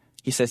demons.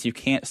 He says you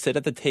can't sit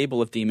at the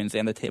table of demons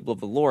and the table of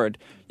the Lord.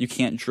 You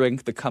can't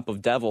drink the cup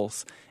of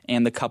devils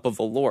and the cup of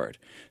the Lord.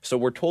 So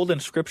we're told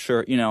in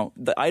Scripture, you know,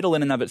 the idol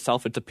in and of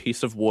itself, it's a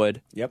piece of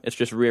wood. It's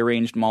just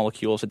rearranged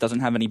molecules. It doesn't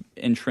have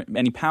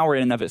any power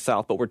in and of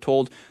itself. But we're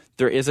told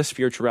there is a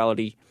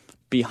spirituality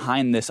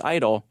behind this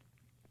idol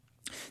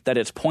that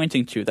it's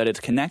pointing to, that it's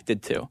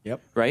connected to,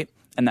 right?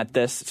 And that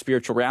this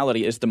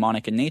spirituality is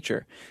demonic in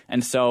nature.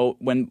 And so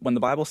when the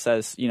Bible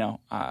says, you know,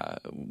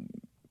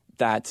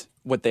 that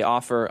what they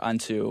offer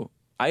unto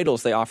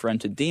idols, they offer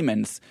unto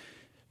demons,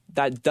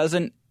 that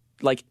doesn't,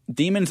 like,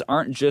 demons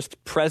aren't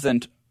just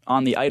present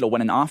on the idol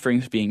when an offering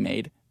is being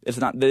made. It's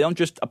not, they don't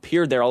just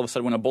appear there all of a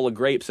sudden when a bowl of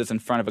grapes is in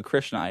front of a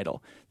Christian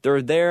idol.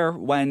 They're there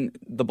when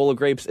the bowl of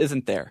grapes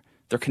isn't there.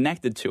 They're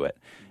connected to it.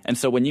 And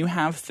so when you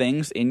have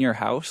things in your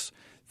house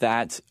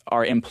that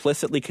are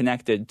implicitly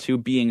connected to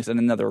beings in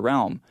another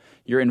realm,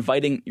 you're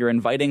giving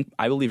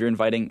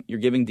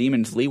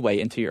demons leeway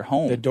into your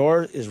home. The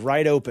door is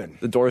right open.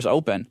 The door is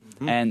open.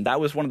 And that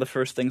was one of the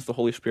first things the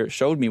Holy Spirit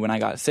showed me when I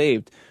got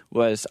saved,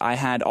 was I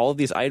had all of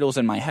these idols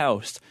in my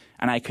house,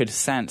 and I could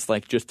sense,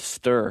 like, just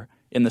stir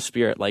in the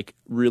spirit, like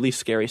really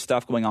scary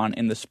stuff going on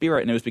in the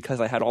spirit. And it was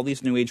because I had all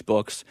these New Age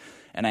books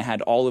and I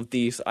had all of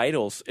these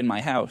idols in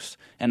my house,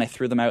 and I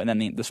threw them out, and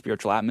then the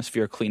spiritual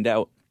atmosphere cleaned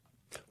out.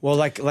 Well,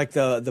 like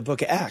the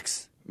book of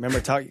Acts. Remember,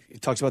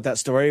 it talks about that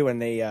story when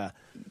they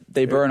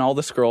burn all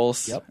the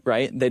scrolls,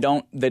 right? They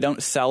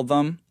don't sell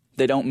them.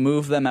 They don't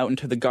move them out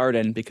into the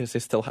garden because they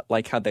still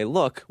like how they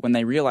look. When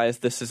they realize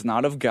this is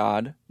not of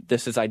God,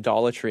 this is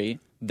idolatry,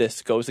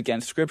 this goes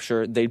against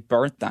Scripture, they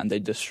burnt them, they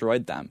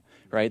destroyed them,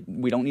 right?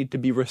 We don't need to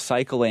be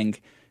recycling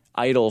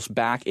idols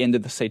back into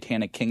the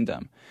satanic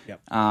kingdom.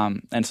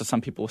 And so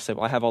some people will say,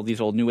 well, I have all these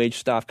old New Age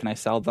stuff. Can I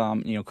sell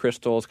them? You know,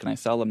 crystals, can I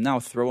sell them? No,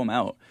 throw them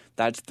out.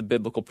 That's the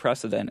biblical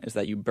precedent, is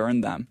that you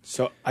burn them.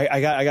 So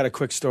I got a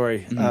quick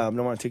story. I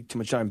don't want to take too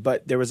much time,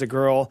 but there was a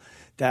girl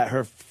that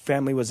her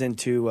family was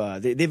into.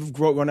 They've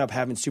grown up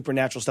having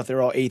supernatural stuff. They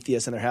were all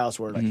atheists in their house,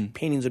 where like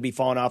paintings would be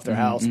falling off their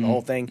house and the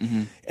whole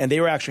thing. And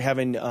they were actually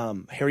having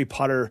Harry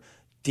Potter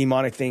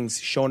demonic things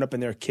showing up in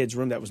their kid's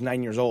room that was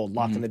 9 years old,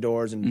 locking the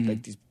doors and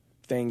like these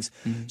things.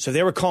 So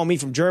they were calling me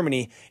from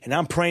Germany, and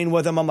I'm praying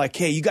with them. I'm like,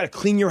 hey, you got to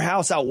clean your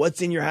house out.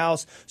 What's in your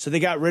house? So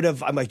they got rid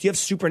of, I'm like, do you have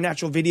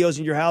supernatural videos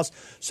in your house?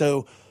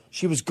 So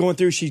she was going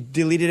through, she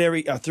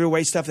deleted threw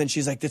away stuff. Then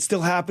she's like, that's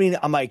still happening.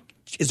 I'm like,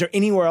 is there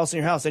anywhere else in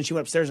your house? Then she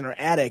went upstairs in her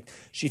attic.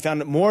 She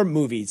found more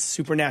movies,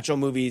 supernatural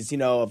movies, you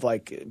know, of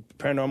like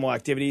paranormal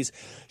activities.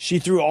 She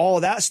threw all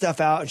of that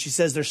stuff out, and she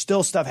says, there's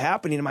still stuff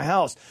happening in my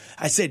house.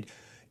 I said,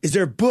 is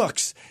there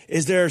books?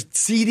 Is there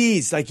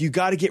CDs? Like, you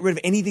got to get rid of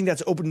anything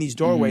that's opening these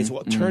doorways.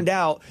 Well, it turned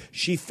out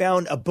she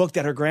found a book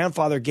that her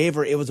grandfather gave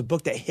her. It was a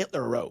book that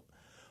Hitler wrote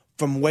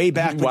from way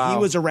back when he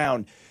was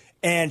around.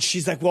 And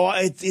she's like, well,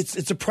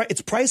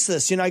 it's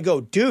priceless. You know, I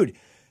go, dude,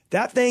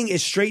 that thing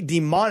is straight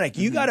demonic.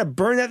 You got to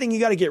burn that thing. You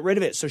got to get rid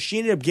of it. So she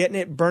ended up getting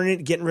it, burning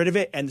it, getting rid of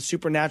it, and the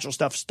supernatural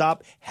stuff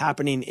stopped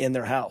happening in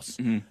their house.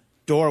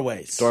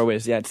 Doorways,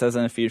 yeah. It says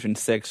in Ephesians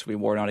 6, we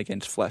war not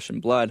against flesh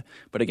and blood,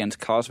 but against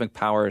cosmic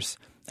powers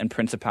and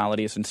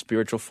principalities and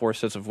spiritual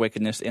forces of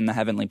wickedness in the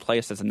heavenly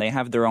places. And they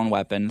have their own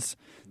weapons.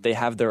 They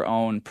have their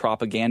own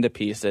propaganda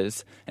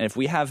pieces. And if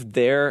we have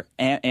their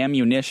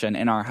ammunition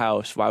in our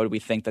house, why would we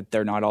think that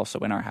they're not also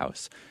in our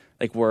house?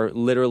 Like, we're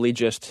literally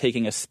just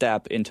taking a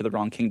step into the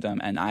wrong kingdom.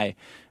 And I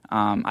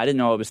didn't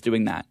know I was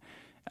doing that.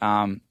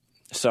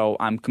 So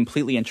I'm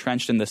completely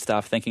entrenched in this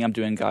stuff, thinking I'm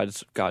doing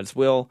God's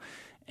will.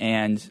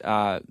 And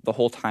the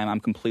whole time I'm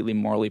completely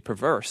morally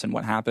perverse. And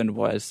what happened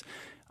was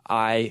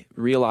I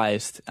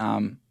realized,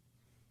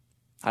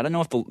 I don't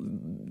know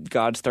if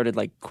God started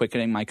like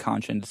quickening my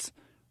conscience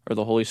or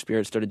the Holy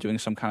Spirit started doing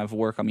some kind of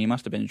work on me. He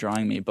must have been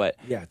drawing me. But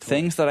Yeah, totally.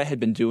 things that I had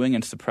been doing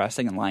and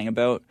suppressing and lying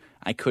about,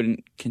 I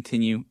couldn't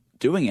continue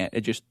doing it.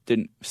 It just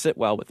didn't sit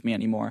well with me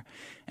anymore.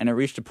 And it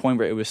reached a point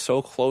where it was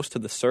so close to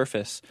the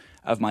surface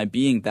of my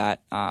being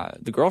that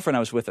the girlfriend I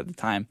was with at the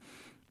time,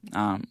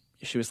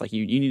 she was like,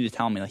 you need to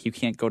tell me, like, you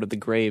can't go to the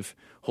grave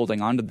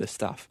holding on to this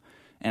stuff.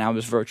 And I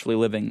was virtually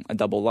living a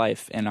double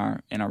life in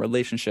our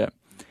relationship.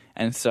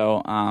 And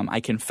so I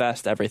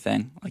confessed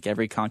everything, like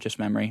every conscious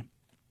memory.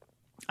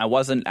 I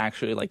wasn't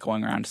actually like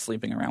going around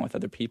sleeping around with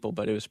other people,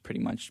 but it was pretty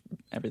much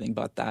everything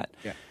but that.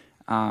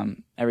 Yeah.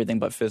 Everything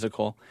but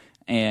physical.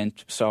 And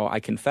so I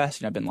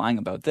confessed, I've been lying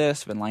about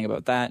this, I've been lying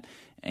about that.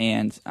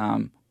 And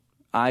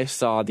I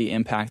saw the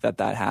impact that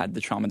had,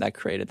 the trauma that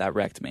created, that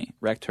wrecked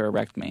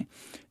me.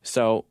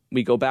 So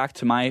we go back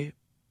to my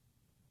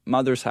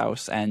mother's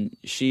house, and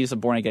she's a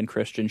born-again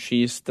Christian.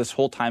 This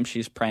whole time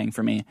she's praying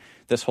for me.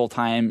 This whole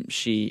time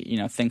she,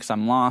 thinks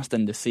I'm lost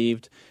and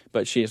deceived,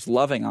 but she is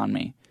loving on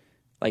me.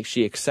 Like,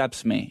 she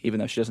accepts me, even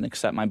though she doesn't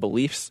accept my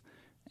beliefs.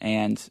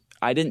 And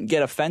I didn't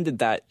get offended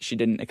that she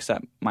didn't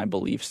accept my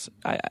beliefs.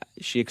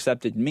 She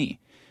accepted me.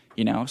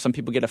 Some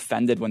people get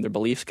offended when their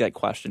beliefs get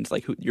questioned.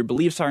 Like, your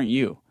beliefs aren't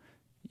you.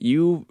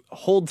 You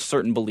hold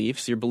certain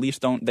beliefs. Your beliefs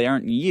they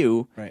aren't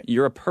you. Right.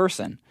 You're a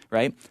person,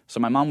 right? So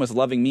my mom was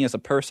loving me as a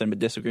person, but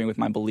disagreeing with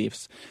my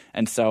beliefs.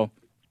 And so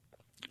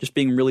just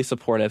being really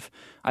supportive.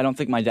 I don't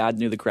think my dad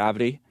knew the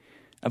gravity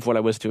of what I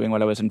was doing,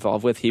 what I was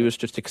involved with. He was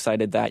just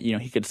excited that,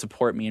 he could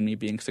support me in me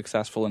being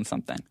successful in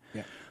something.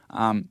 Yeah.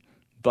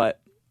 But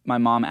my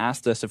mom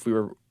asked us if we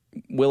were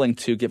willing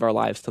to give our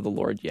lives to the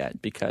Lord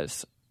yet,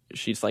 because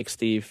she's like,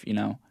 Steve,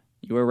 you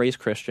were raised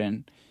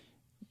Christian.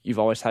 You've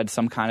always had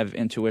some kind of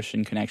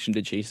intuition connection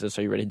to Jesus.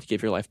 Are you ready to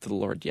give your life to the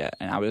Lord yet?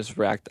 And I was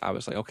wrecked. I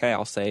was like, okay,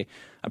 I'll say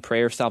a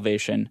prayer of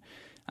salvation.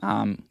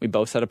 We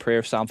both said a prayer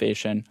of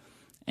salvation.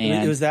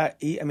 And it was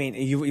that,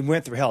 you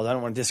went through hell. I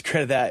don't want to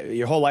discredit that.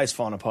 Your whole life's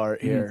falling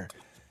apart here.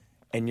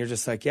 And you're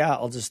just like, yeah,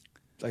 I'll just,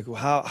 like,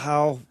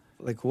 how,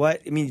 like,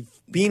 what?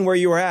 Being where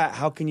you were at,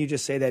 how can you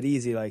just say that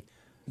easy? Like,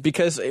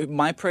 because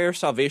my prayer of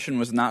salvation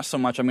was not so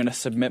much I'm going to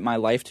submit my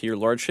life to your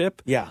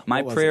lordship. Yeah.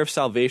 My prayer of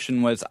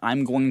salvation was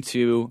I'm going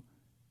to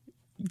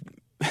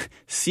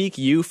seek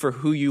you for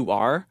who you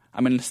are.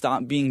 I'm going to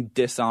stop being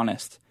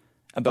dishonest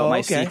about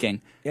my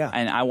seeking. Yeah.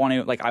 And I want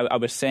to, like, I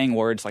was saying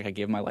words like I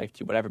give my life to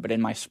you, whatever, but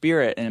in my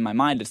spirit and in my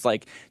mind, it's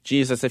like,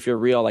 Jesus, if you're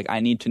real, like,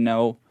 I need to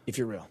know. If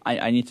you're real.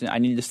 I need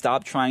to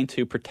stop trying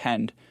to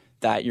pretend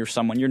that you're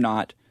someone you're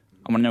not.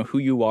 I want to know who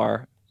you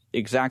are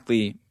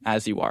exactly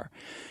as you are.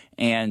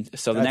 And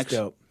so the That's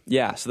dope.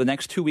 So the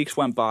next 2 weeks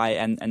went by,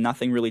 and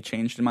nothing really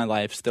changed in my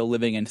life. Still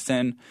living in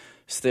sin,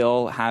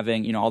 still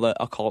having, all the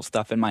occult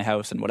stuff in my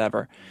house and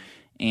whatever.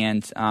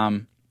 And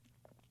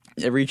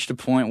it reached a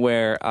point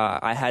where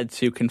I had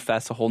to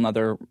confess a whole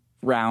nother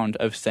round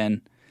of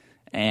sin.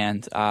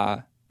 And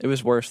it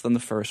was worse than the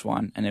first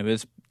one. And it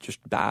was just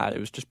bad. It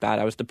was just bad.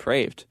 I was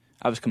depraved.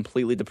 I was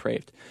completely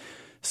depraved.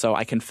 So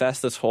I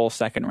confessed this whole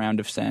second round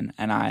of sin.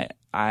 And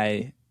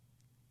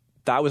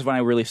that was when I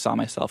really saw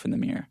myself in the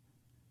mirror.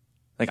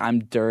 Like, I'm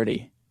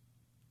dirty.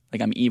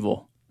 Like, I'm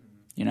evil.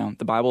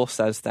 The Bible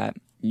says that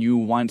you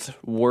once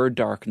were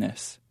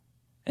darkness,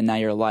 and now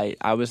you're light.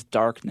 I was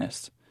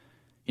darkness.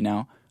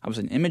 I was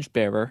an image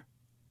bearer,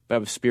 but I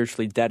was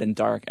spiritually dead and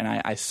dark. And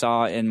I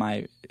saw in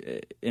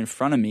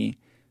front of me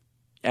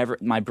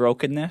my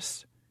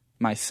brokenness,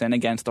 my sin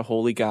against a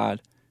holy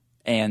God,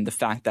 and the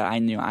fact that I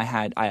knew I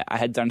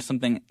had done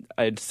something.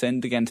 I had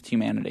sinned against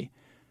humanity.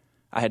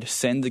 I had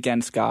sinned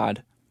against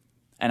God.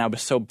 And I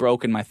was so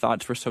broken. My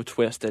thoughts were so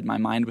twisted. My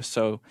mind was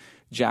so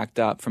jacked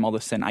up from all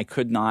the sin. I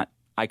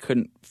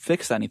couldn't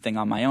fix anything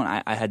on my own.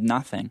 I had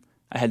nothing.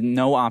 I had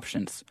no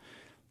options,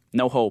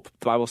 no hope.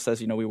 The Bible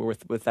says, we were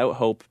without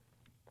hope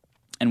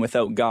and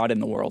without God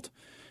in the world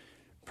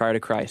prior to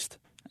Christ.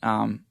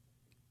 And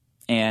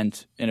in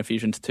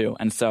Ephesians 2.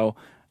 And so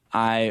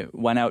I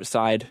went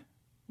outside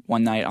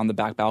one night on the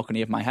back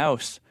balcony of my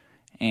house,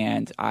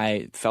 and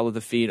I fell at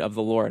the feet of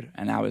the Lord.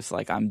 And I was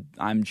like,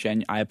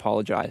 I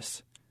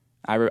apologize.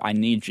 I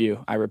need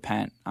you. I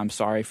repent. I'm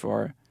sorry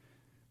for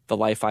the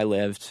life I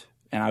lived.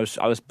 And I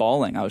was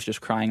bawling. I was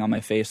just crying on my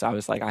face. I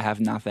was like, I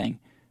have nothing.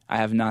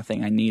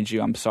 I need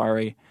you. I'm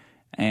sorry.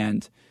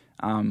 And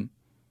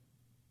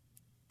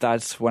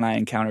that's when I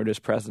encountered his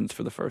presence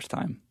for the first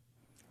time.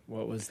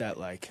 What was that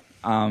like?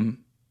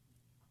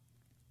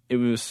 He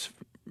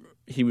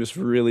was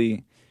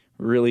really,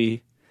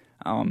 really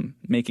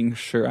making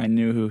sure I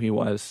knew who he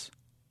was.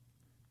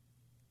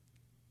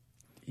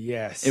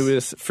 Yes.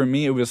 For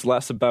me, it was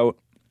less about,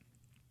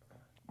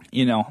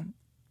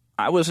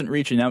 I wasn't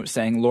reaching out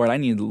saying, Lord, I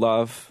need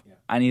love. Yeah.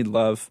 I need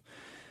love.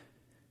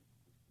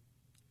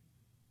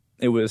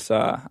 It was,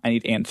 I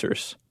need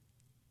answers.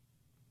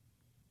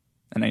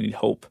 And I need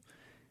hope.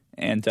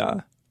 And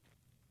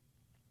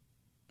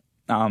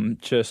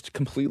just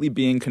completely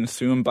being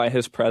consumed by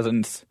his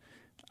presence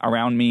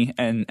around me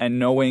and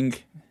knowing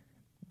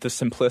the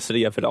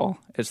simplicity of it all.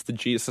 It's the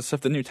Jesus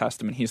of the New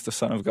Testament. He's the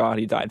Son of God.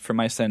 He died for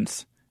my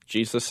sins.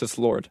 Jesus is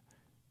Lord.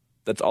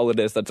 That's all it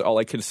is. That's all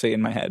I could say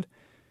in my head.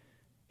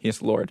 He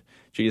is Lord.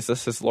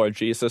 Jesus is Lord.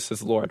 Jesus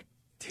is Lord.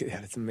 Dude,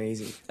 that's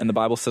amazing. And the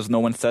Bible says no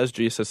one says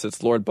Jesus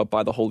is Lord but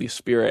by the Holy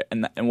Spirit.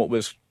 And what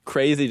was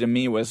crazy to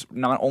me was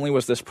not only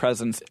was this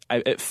presence,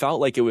 it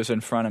felt like it was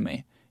in front of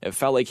me. It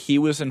felt like he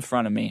was in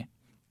front of me,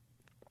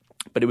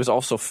 but it was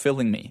also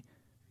filling me.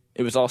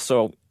 It was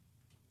also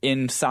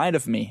inside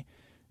of me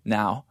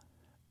now.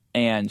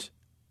 And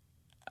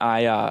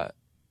I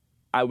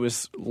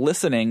was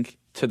listening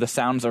to the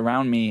sounds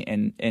around me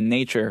in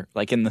nature,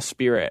 like in the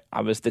spirit.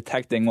 I was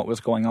detecting what was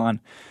going on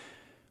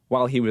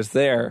while he was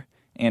there.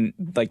 And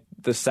like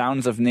the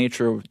sounds of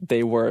nature,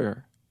 they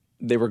were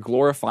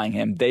glorifying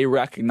him. They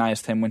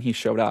recognized him when he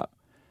showed up.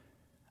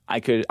 I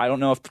don't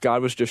know if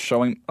God was just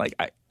showing, like,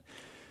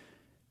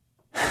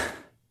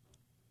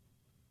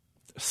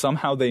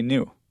 somehow they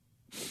knew,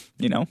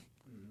 you know?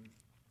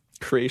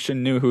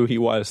 Creation knew who he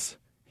was.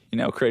 You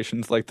know,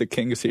 creation's like the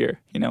king's here,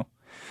 you know?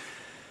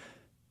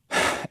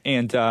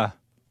 And I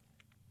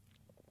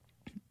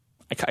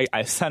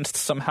sensed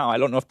somehow, I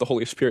don't know if the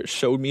Holy Spirit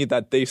showed me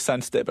that they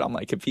sensed it, but I'm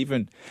like, if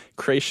even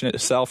creation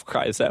itself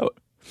cries out,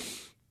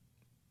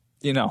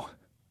 you know,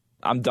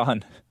 I'm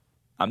done.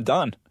 I'm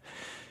done.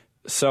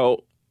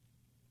 So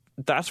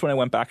that's when I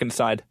went back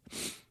inside,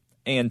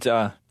 and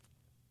the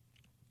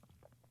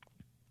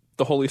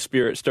Holy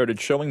Spirit started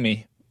showing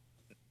me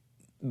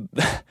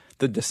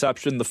the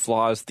deception, the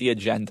flaws, the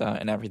agenda,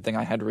 and everything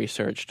I had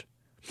researched.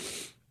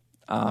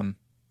 The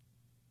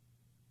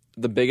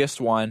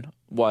biggest one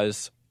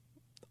was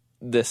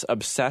this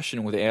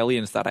obsession with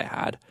aliens that I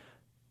had.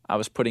 I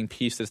was putting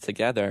pieces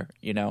together,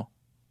 you know.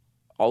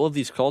 All of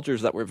these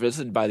cultures that were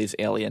visited by these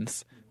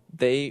aliens,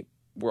 they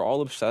were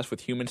all obsessed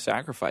with human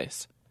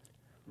sacrifice.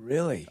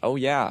 Really? Oh,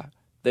 yeah.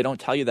 They don't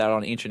tell you that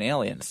on Ancient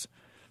Aliens.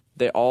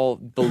 They all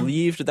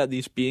believed that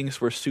these beings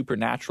were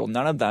supernatural.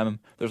 None of them,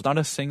 there's not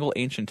a single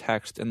ancient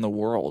text in the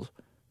world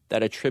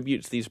that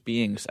attributes these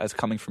beings as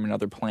coming from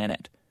another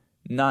planet.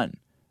 None.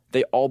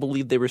 They all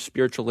believed they were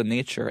spiritual in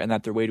nature and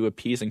that their way to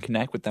appease and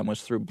connect with them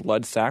was through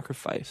blood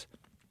sacrifice.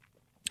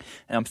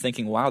 And I'm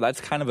thinking, wow,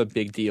 that's kind of a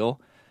big deal.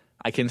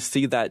 I can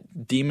see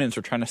that demons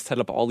are trying to set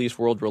up all these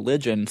world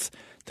religions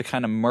to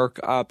kind of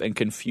murk up and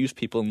confuse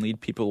people and lead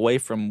people away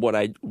from what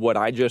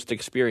I just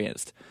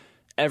experienced.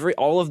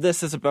 All of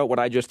this is about what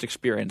I just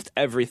experienced.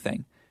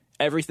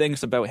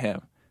 Everything's about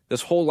him.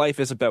 This whole life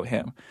is about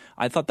him.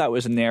 I thought that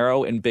was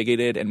narrow and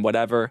bigoted and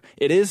whatever.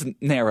 It is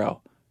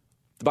narrow.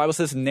 The Bible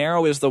says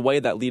narrow is the way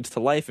that leads to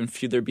life, and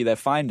few there be that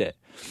find it.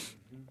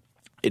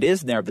 It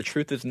is narrow. The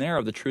truth is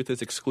narrow. The truth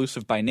is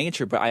exclusive by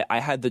nature, but I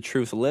had the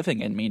truth living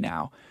in me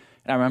now.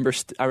 And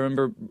I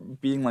remember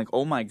being like,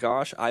 oh my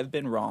gosh, I've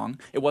been wrong.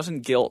 It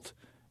wasn't guilt.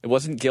 It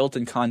wasn't guilt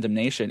and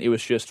condemnation. It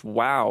was just,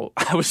 wow,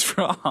 I was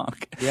wrong.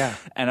 Yeah.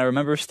 And I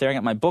remember staring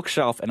at my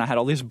bookshelf, and I had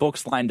all these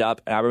books lined up,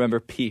 and I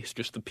remember peace,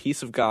 just the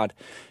peace of God.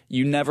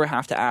 You never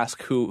have to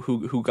ask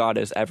who God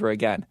is ever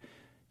again.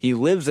 He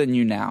lives in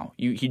you now.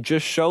 He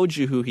just showed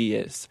you who he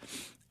is.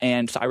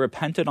 And so I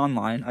repented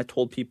online. I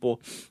told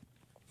people,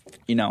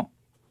 you know,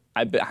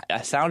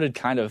 I sounded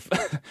kind of,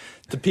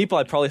 to people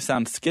I probably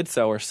sound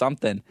schizo or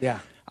something. Yeah.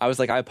 I was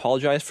like, I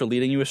apologize for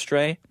leading you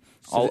astray.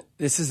 So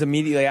this is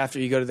immediately after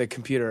you go to the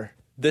computer.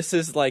 This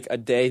is like a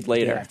day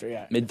later. After,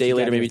 yeah. Midday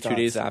later, maybe 2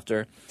 days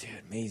after. Dude,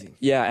 amazing.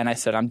 Yeah, and I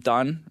said, I'm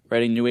done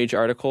writing New Age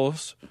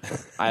articles.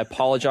 I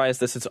apologize.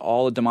 This is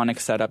all a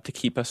demonic setup to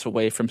keep us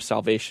away from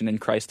salvation in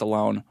Christ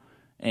alone.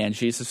 And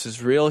Jesus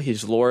is real.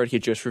 He's Lord. He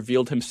just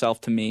revealed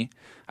himself to me.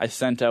 I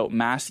sent out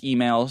mass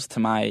emails to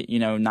my,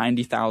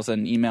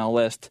 90,000 email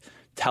list,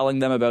 telling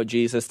them about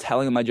Jesus,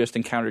 telling them I just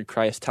encountered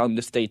Christ, telling them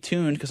to stay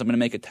tuned because I'm going to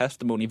make a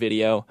testimony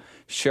video,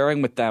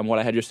 sharing with them what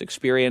I had just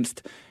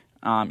experienced.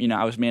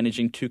 I was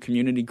managing 2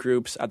 community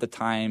groups at the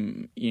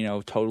time,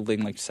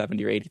 totaling like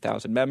 70 or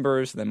 80,000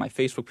 members. And then my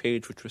Facebook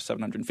page, which was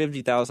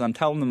 750,000. I'm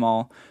telling them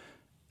all,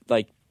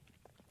 like,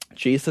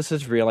 Jesus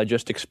is real. I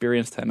just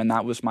experienced him. And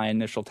that was my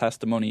initial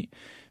testimony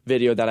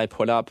video that I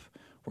put up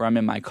where I'm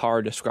in my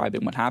car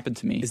describing what happened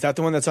to me. Is that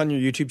the one that's on your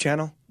YouTube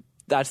channel?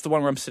 That's the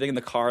one where I'm sitting in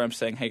the car. I'm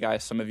saying, hey,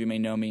 guys, some of you may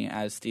know me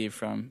as Steve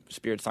from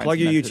Spirit Science. Plug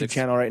your YouTube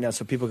channel right now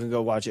so people can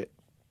go watch it.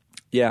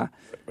 Yeah.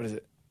 What is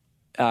it?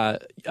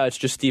 It's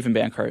just Stephen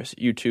Bancarz,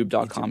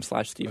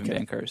 youtube.com/Stephen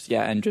Bancarz.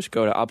 Yeah, and just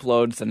go to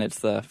uploads, and it's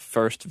the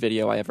first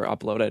video I ever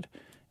uploaded.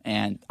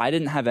 And I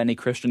didn't have any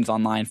Christians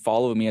online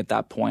following me at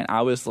that point.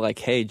 I was like,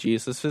 hey,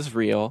 Jesus is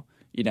real.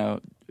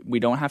 We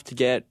don't have to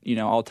get,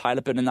 all tied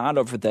up in a knot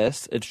over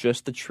this. It's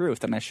just the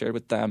truth. And I shared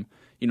with them,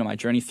 my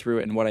journey through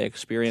it and what I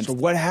experienced. So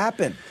what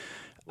happened?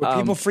 Were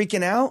people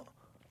freaking out?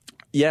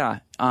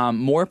 Yeah.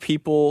 More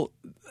people,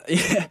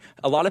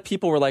 a lot of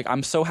people were like,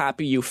 I'm so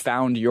happy you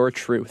found your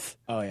truth.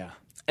 Oh, yeah.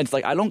 It's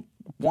like, I don't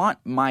want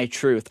my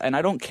truth, and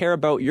I don't care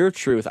about your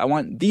truth. I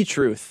want the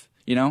truth,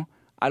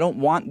 I don't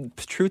want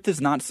 – truth is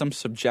not some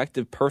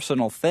subjective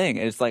personal thing.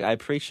 It's like I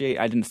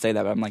didn't say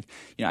that, but I'm like,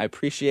 I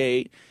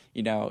appreciate,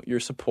 your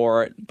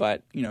support,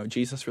 but,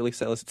 Jesus really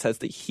says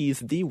that he's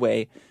the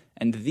way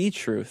and the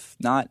truth,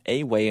 not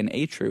a way and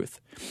a truth.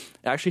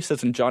 It actually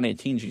says in John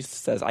 18, Jesus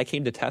says, I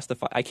came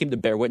to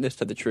bear witness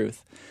to the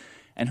truth,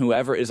 and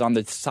whoever is on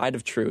the side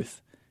of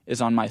truth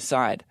is on my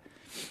side.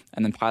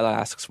 And then Pilate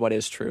asks, what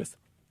is truth?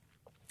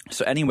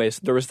 So anyways,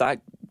 there was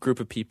that group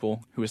of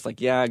people who was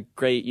like, yeah,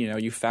 great,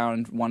 you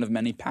found one of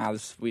many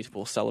paths, we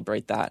will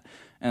celebrate that.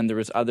 And there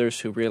was others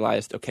who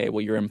realized, okay,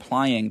 well, you're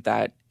implying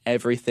that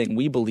everything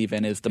we believe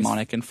in is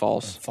demonic and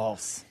false.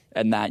 False.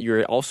 And that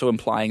you're also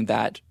implying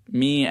that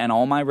me and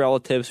all my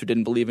relatives who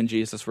didn't believe in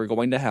Jesus were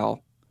going to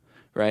hell,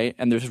 right?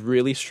 And there's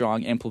really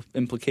strong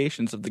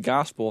implications of the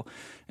gospel.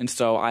 And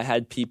so I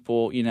had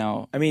people,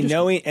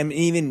 knowing, and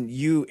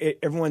even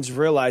everyone's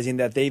realizing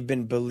that they've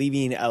been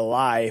believing a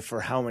lie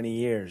for how many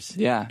years?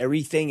 Yeah.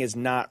 Everything is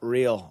not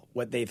real,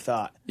 what they've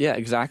thought. Yeah,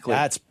 exactly.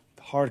 That's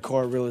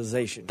hardcore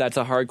realization. That's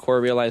a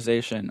hardcore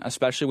realization,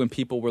 especially when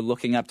people were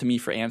looking up to me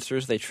for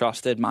answers. They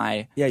trusted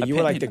my you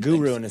were like the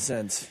guru things. in a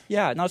sense.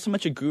 Yeah, not so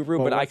much a guru,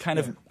 but I kind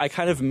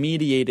of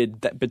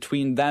mediated that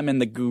between them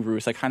and the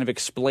gurus. I kind of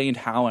explained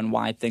how and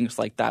why things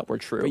like that were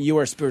true. But you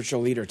were a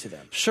spiritual leader to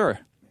them. Sure.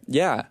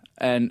 Yeah.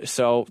 And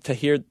so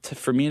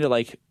for me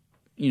to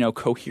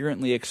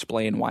coherently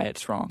explain why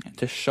it's wrong, and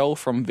to show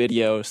from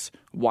videos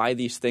why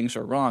these things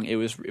are wrong, it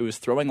was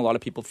throwing a lot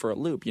of people for a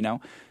loop,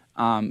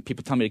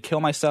 People tell me to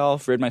kill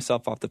myself, rid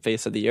myself off the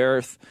face of the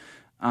earth.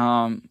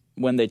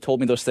 When they told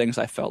me those things,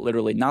 I felt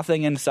literally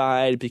nothing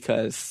inside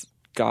because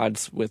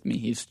God's with me.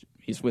 He's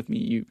with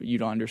me. You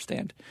don't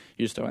understand.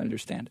 You just don't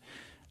understand.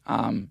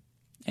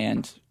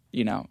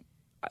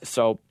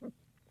 So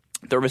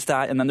there was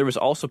that. And then there was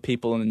also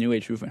people in the New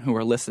Age movement who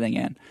were listening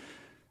in.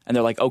 And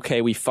they're like,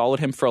 okay, we followed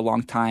him for a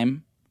long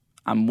time.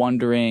 I'm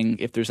wondering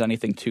if there's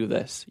anything to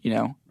this,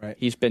 Right.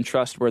 He's been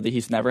trustworthy.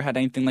 He's never had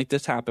anything like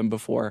this happen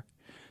before.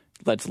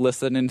 Let's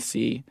listen and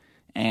see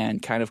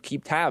and kind of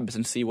keep tabs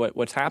and see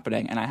what's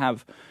happening. And I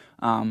have,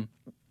 a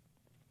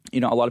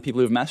lot of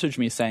people who've messaged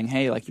me saying,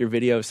 hey, like your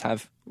videos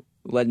have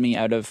led me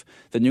out of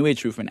the New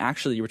Age movement.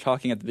 Actually, you were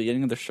talking at the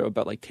beginning of the show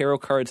about like tarot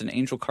cards and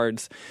angel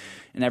cards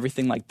and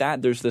everything like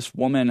that. There's this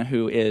woman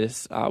who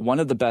is one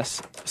of the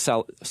best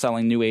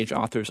selling New Age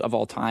authors of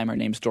all time. Her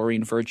name's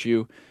Doreen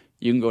Virtue.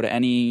 You can go to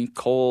any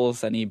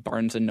Kohl's, any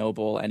Barnes &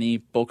 Noble, any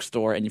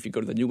bookstore, and if you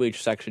go to the New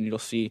Age section, you'll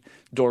see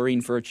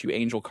Doreen Virtue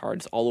angel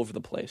cards all over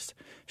the place.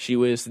 She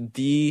was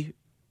the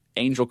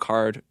angel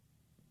card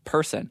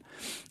person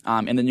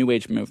in the New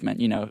Age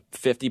movement.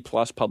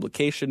 50-plus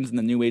publications in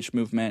the New Age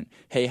movement.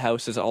 Hay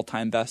House's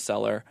all-time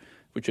bestseller,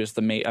 which is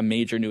a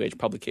major New Age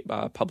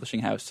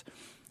publishing house.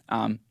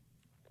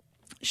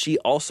 She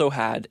also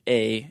had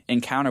a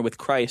encounter with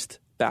Christ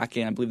back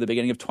in, I believe, the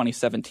beginning of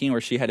 2017,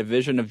 where she had a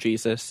vision of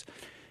Jesus,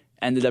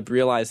 ended up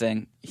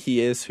realizing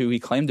he is who he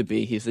claimed to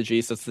be. He's the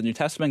Jesus of the New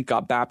Testament,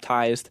 got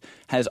baptized,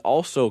 has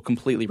also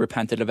completely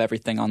repented of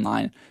everything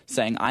online,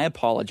 saying, I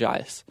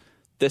apologize.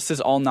 This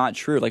is all not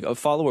true. Like a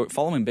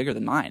following bigger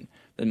than mine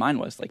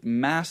was, like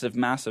massive,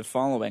 massive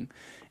following.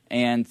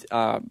 And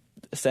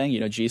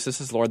saying,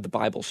 Jesus is Lord, the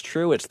Bible's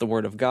true, it's the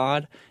Word of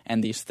God,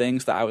 and these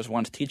things that I was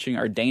once teaching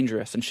are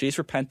dangerous. And she's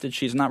repented.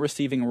 She's not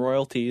receiving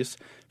royalties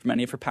from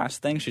any of her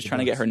past things. She's trying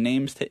to get her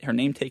name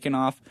taken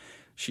off.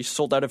 She's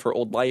sold out of her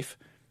old life.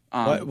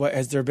 What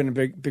has there been a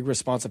big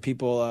response of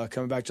people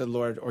coming back to the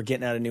Lord or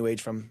getting out of New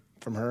Age from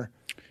her?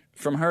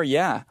 From her,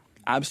 yeah,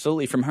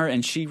 absolutely, from her.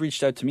 And she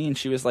reached out to me and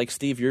she was like,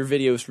 Steve, your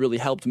videos really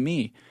helped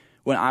me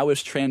when I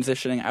was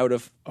transitioning out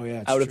of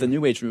the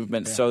New Age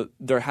movement. Yeah. So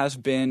there has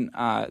been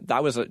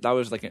that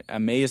was like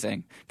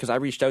amazing, because I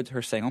reached out to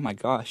her saying, oh my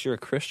gosh, you're a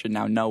Christian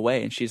now, no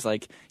way. And she's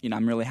like,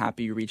 I'm really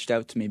happy you reached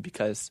out to me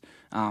because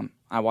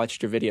I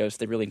watched your videos.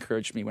 They really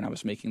encouraged me when I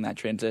was making that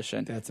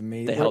transition. That's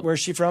amazing. Where's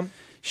she from?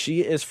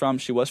 She was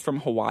from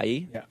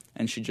Hawaii,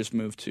 and she just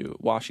moved to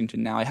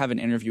Washington now. I have an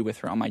interview with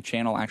her on my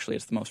channel. Actually,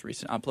 it's the most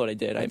recent upload I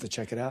did. I have to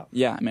check it out.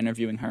 Yeah, I'm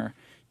interviewing her,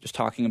 just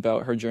talking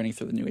about her journey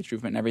through the New Age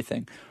movement and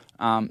everything.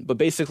 But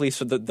basically,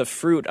 so the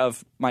fruit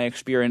of my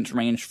experience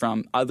ranged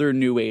from other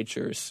New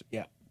Agers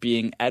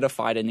being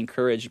edified and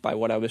encouraged by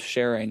what I was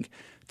sharing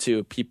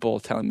to people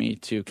telling me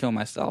to kill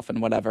myself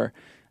and whatever,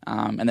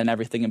 and then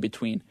everything in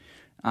between.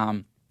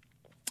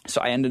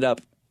 So I ended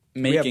up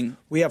making...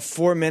 We have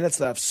 4 minutes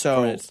left,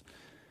 so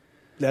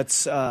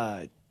let's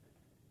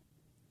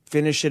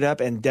finish it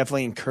up and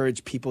definitely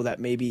encourage people that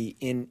may be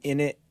in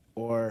it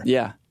or...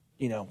 Yeah.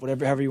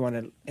 However you want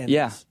to end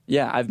this.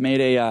 Yeah. I've made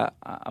a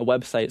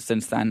website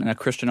since then, a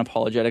Christian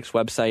apologetics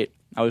website.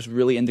 I was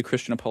really into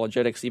Christian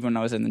apologetics even when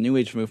I was in the New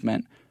Age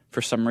movement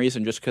for some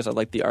reason, just because I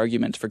like the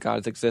arguments for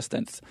God's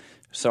existence.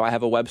 So I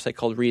have a website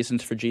called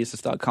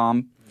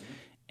reasonsforjesus.com.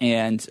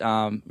 And,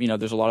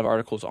 there's a lot of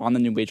articles on the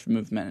New Age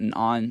movement and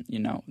on,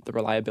 the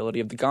reliability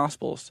of the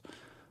Gospels,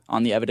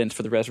 on the evidence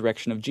for the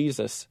resurrection of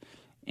Jesus.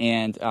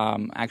 And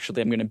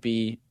actually,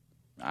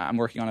 I'm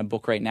working on a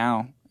book right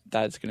now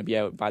that's going to be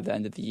out by the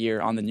end of the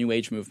year on the New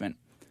Age movement.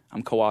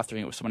 I'm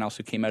co-authoring it with someone else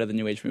who came out of the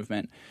New Age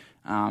movement.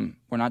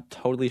 We're not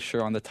totally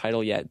sure on the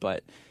title yet,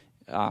 but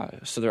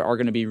So there are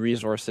going to be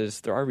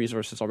resources. There are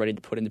resources already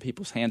to put into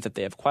people's hands if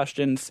they have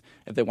questions,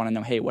 if they want to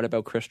know, hey, what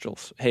about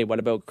crystals? Hey, what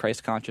about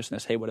Christ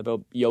consciousness? Hey, what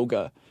about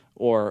yoga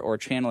or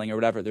channeling or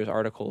whatever? There's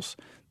articles.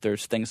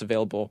 There's things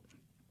available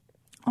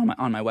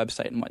on my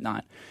website and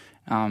whatnot.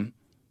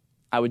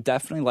 I would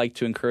definitely like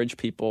to encourage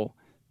people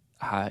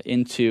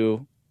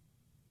into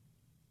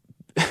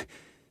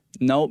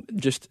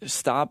just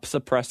stop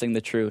suppressing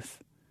the truth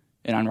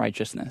in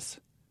unrighteousness.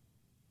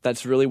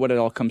 That's really what it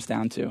all comes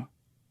down to,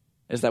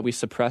 is that we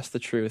suppress the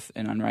truth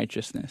in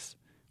unrighteousness.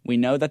 We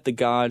know that the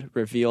God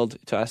revealed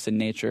to us in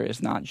nature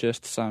is not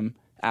just some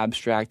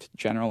abstract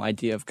general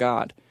idea of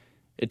God.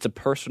 It's a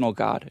personal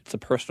God. It's a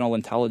personal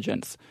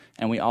intelligence.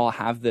 And we all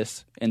have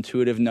this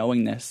intuitive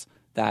knowingness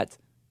that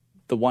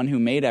the one who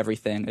made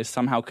everything is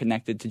somehow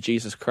connected to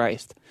Jesus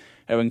Christ.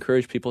 I would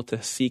encourage people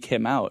to seek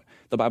him out.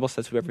 The Bible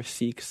says whoever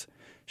seeks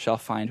shall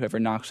find, whoever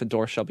knocks, the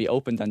door shall be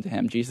opened unto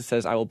him. Jesus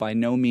says, I will by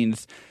no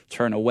means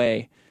turn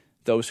away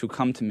those who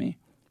come to me.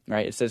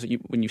 Right? It says,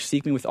 when you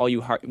seek me with all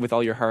your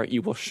heart,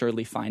 you will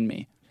surely find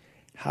me.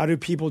 How do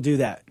people do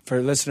that?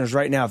 For listeners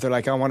right now, if they're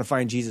like, I want to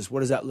find Jesus,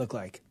 what does that look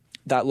like?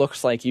 That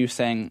looks like you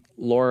saying,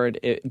 Lord,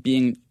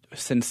 being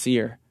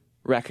sincere,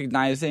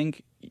 recognizing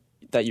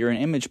that you're an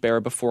image bearer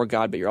before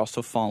God, but you're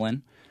also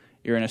fallen.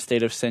 You're in a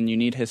state of sin. You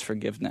need his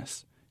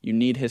forgiveness. You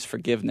need his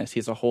forgiveness.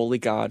 He's a holy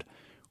God.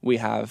 We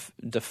have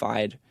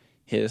defied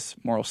his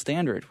moral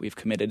standard. We've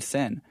committed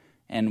sin,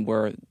 and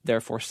we're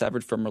therefore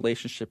severed from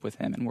relationship with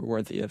him, and we're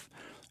worthy of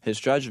his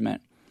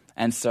judgment.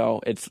 And so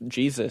it's,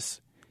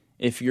 Jesus,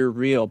 if you're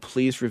real,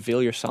 please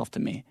reveal yourself to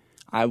me.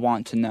 I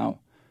want to know.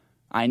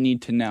 I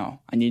need to know.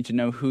 I need to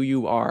know who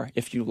you are.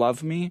 If you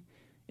love me,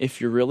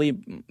 if you're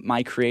really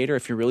my creator,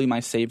 if you're really my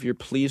savior,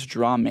 please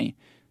draw me.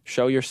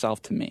 Show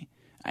yourself to me.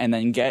 And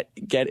then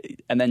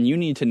and then you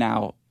need to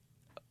now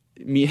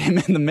meet him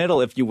in the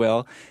middle, if you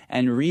will,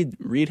 and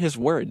read his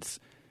words.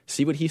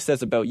 See what he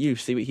says about you.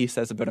 See what he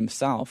says about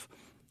himself.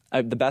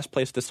 The best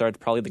place to start is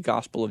probably the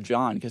Gospel of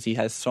John, because he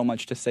has so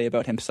much to say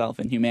about himself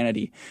and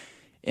humanity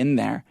in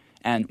there.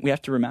 And we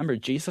have to remember,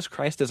 Jesus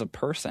Christ is a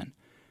person.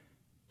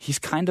 He's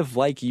kind of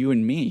like you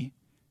and me.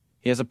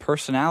 He has a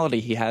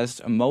personality. He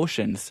has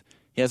emotions.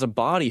 He has a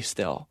body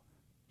still.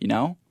 You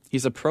know?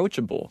 He's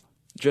approachable.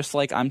 Just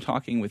like I'm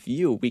talking with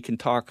you, we can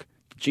talk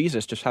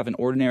Jesus, just have an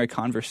ordinary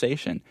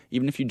conversation.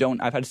 Even if you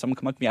don't, I've had someone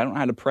come up to me, I don't know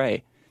how to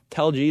pray.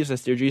 Tell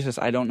Jesus, dear Jesus,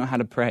 I don't know how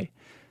to pray.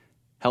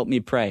 Help me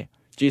pray.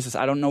 Jesus,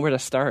 I don't know where to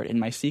start in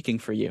my seeking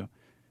for you,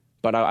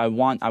 but I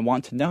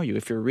want to know you.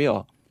 If you're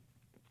real,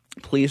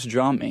 please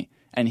draw me.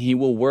 And he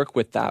will work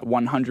with that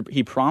 100.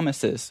 He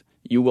promises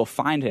you will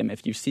find him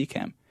if you seek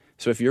him.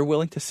 So if you're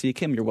willing to seek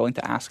him, you're willing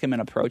to ask him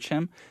and approach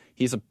him,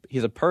 he's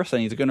a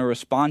person. He's going to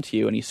respond to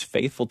you, and he's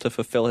faithful to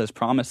fulfill his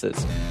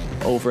promises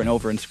over and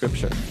over in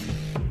Scripture.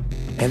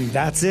 And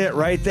that's it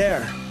right there.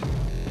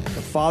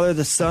 The Father,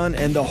 the Son,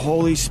 and the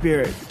Holy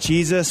Spirit.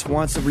 Jesus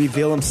wants to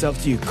reveal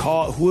himself to you.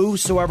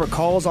 Whosoever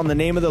calls on the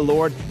name of the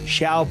Lord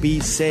shall be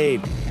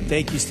saved.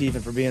 Thank you,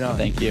 Stephen, for being on.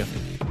 Thank you.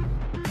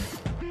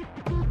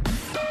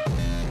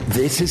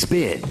 This has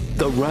been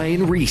The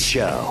Ryan Reese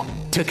Show.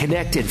 To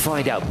connect and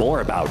find out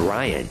more about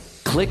Ryan,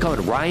 click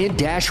on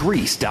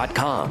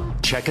ryan-reese.com.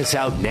 Check us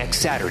out next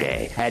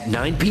Saturday at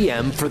 9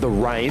 p.m. for The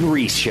Ryan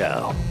Reese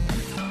Show.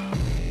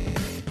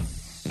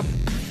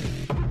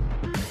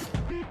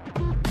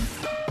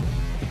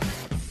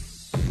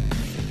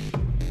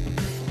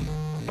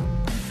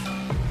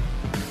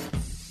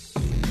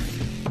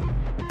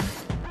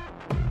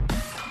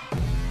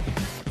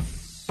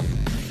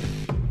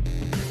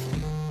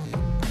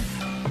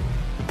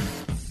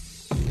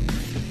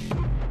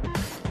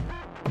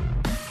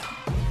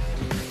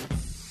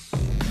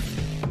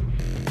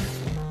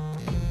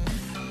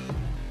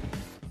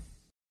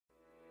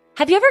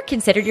 Have you ever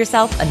considered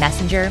yourself a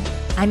messenger?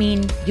 I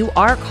mean, you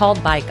are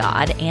called by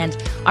God,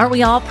 and aren't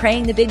we all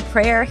praying the big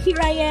prayer, "Here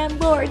I am,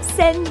 Lord,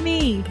 send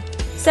me"?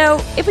 So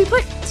if we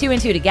put two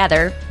and two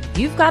together,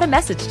 you've got a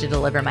message to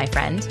deliver, my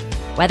friend.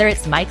 Whether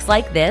it's mics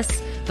like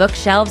this,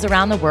 bookshelves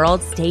around the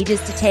world,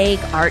 stages to take,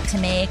 art to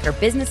make, or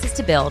businesses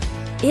to build,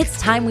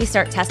 it's time we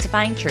start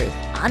testifying truth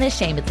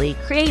unashamedly,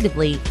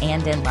 creatively,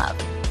 and in love.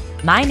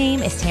 My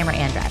name is Tamara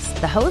Andress,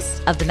 the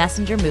host of the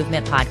Messenger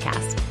Movement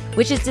podcast,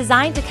 which is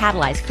designed to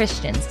catalyze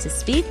Christians to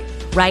speak,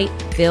 write,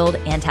 build,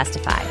 and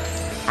testify.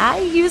 I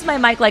use my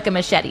mic like a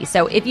machete,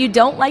 so if you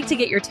don't like to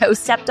get your toes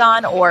stepped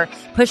on or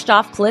pushed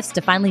off cliffs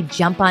to finally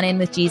jump on in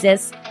with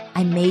Jesus,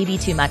 I may be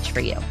too much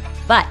for you.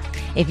 But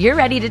if you're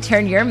ready to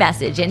turn your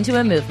message into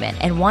a movement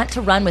and want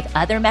to run with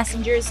other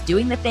messengers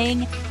doing the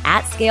thing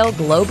at scale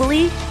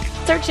globally,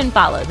 search and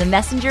follow the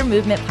Messenger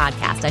Movement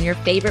podcast on your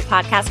favorite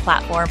podcast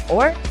platform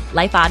or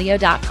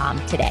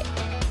lifeaudio.com today.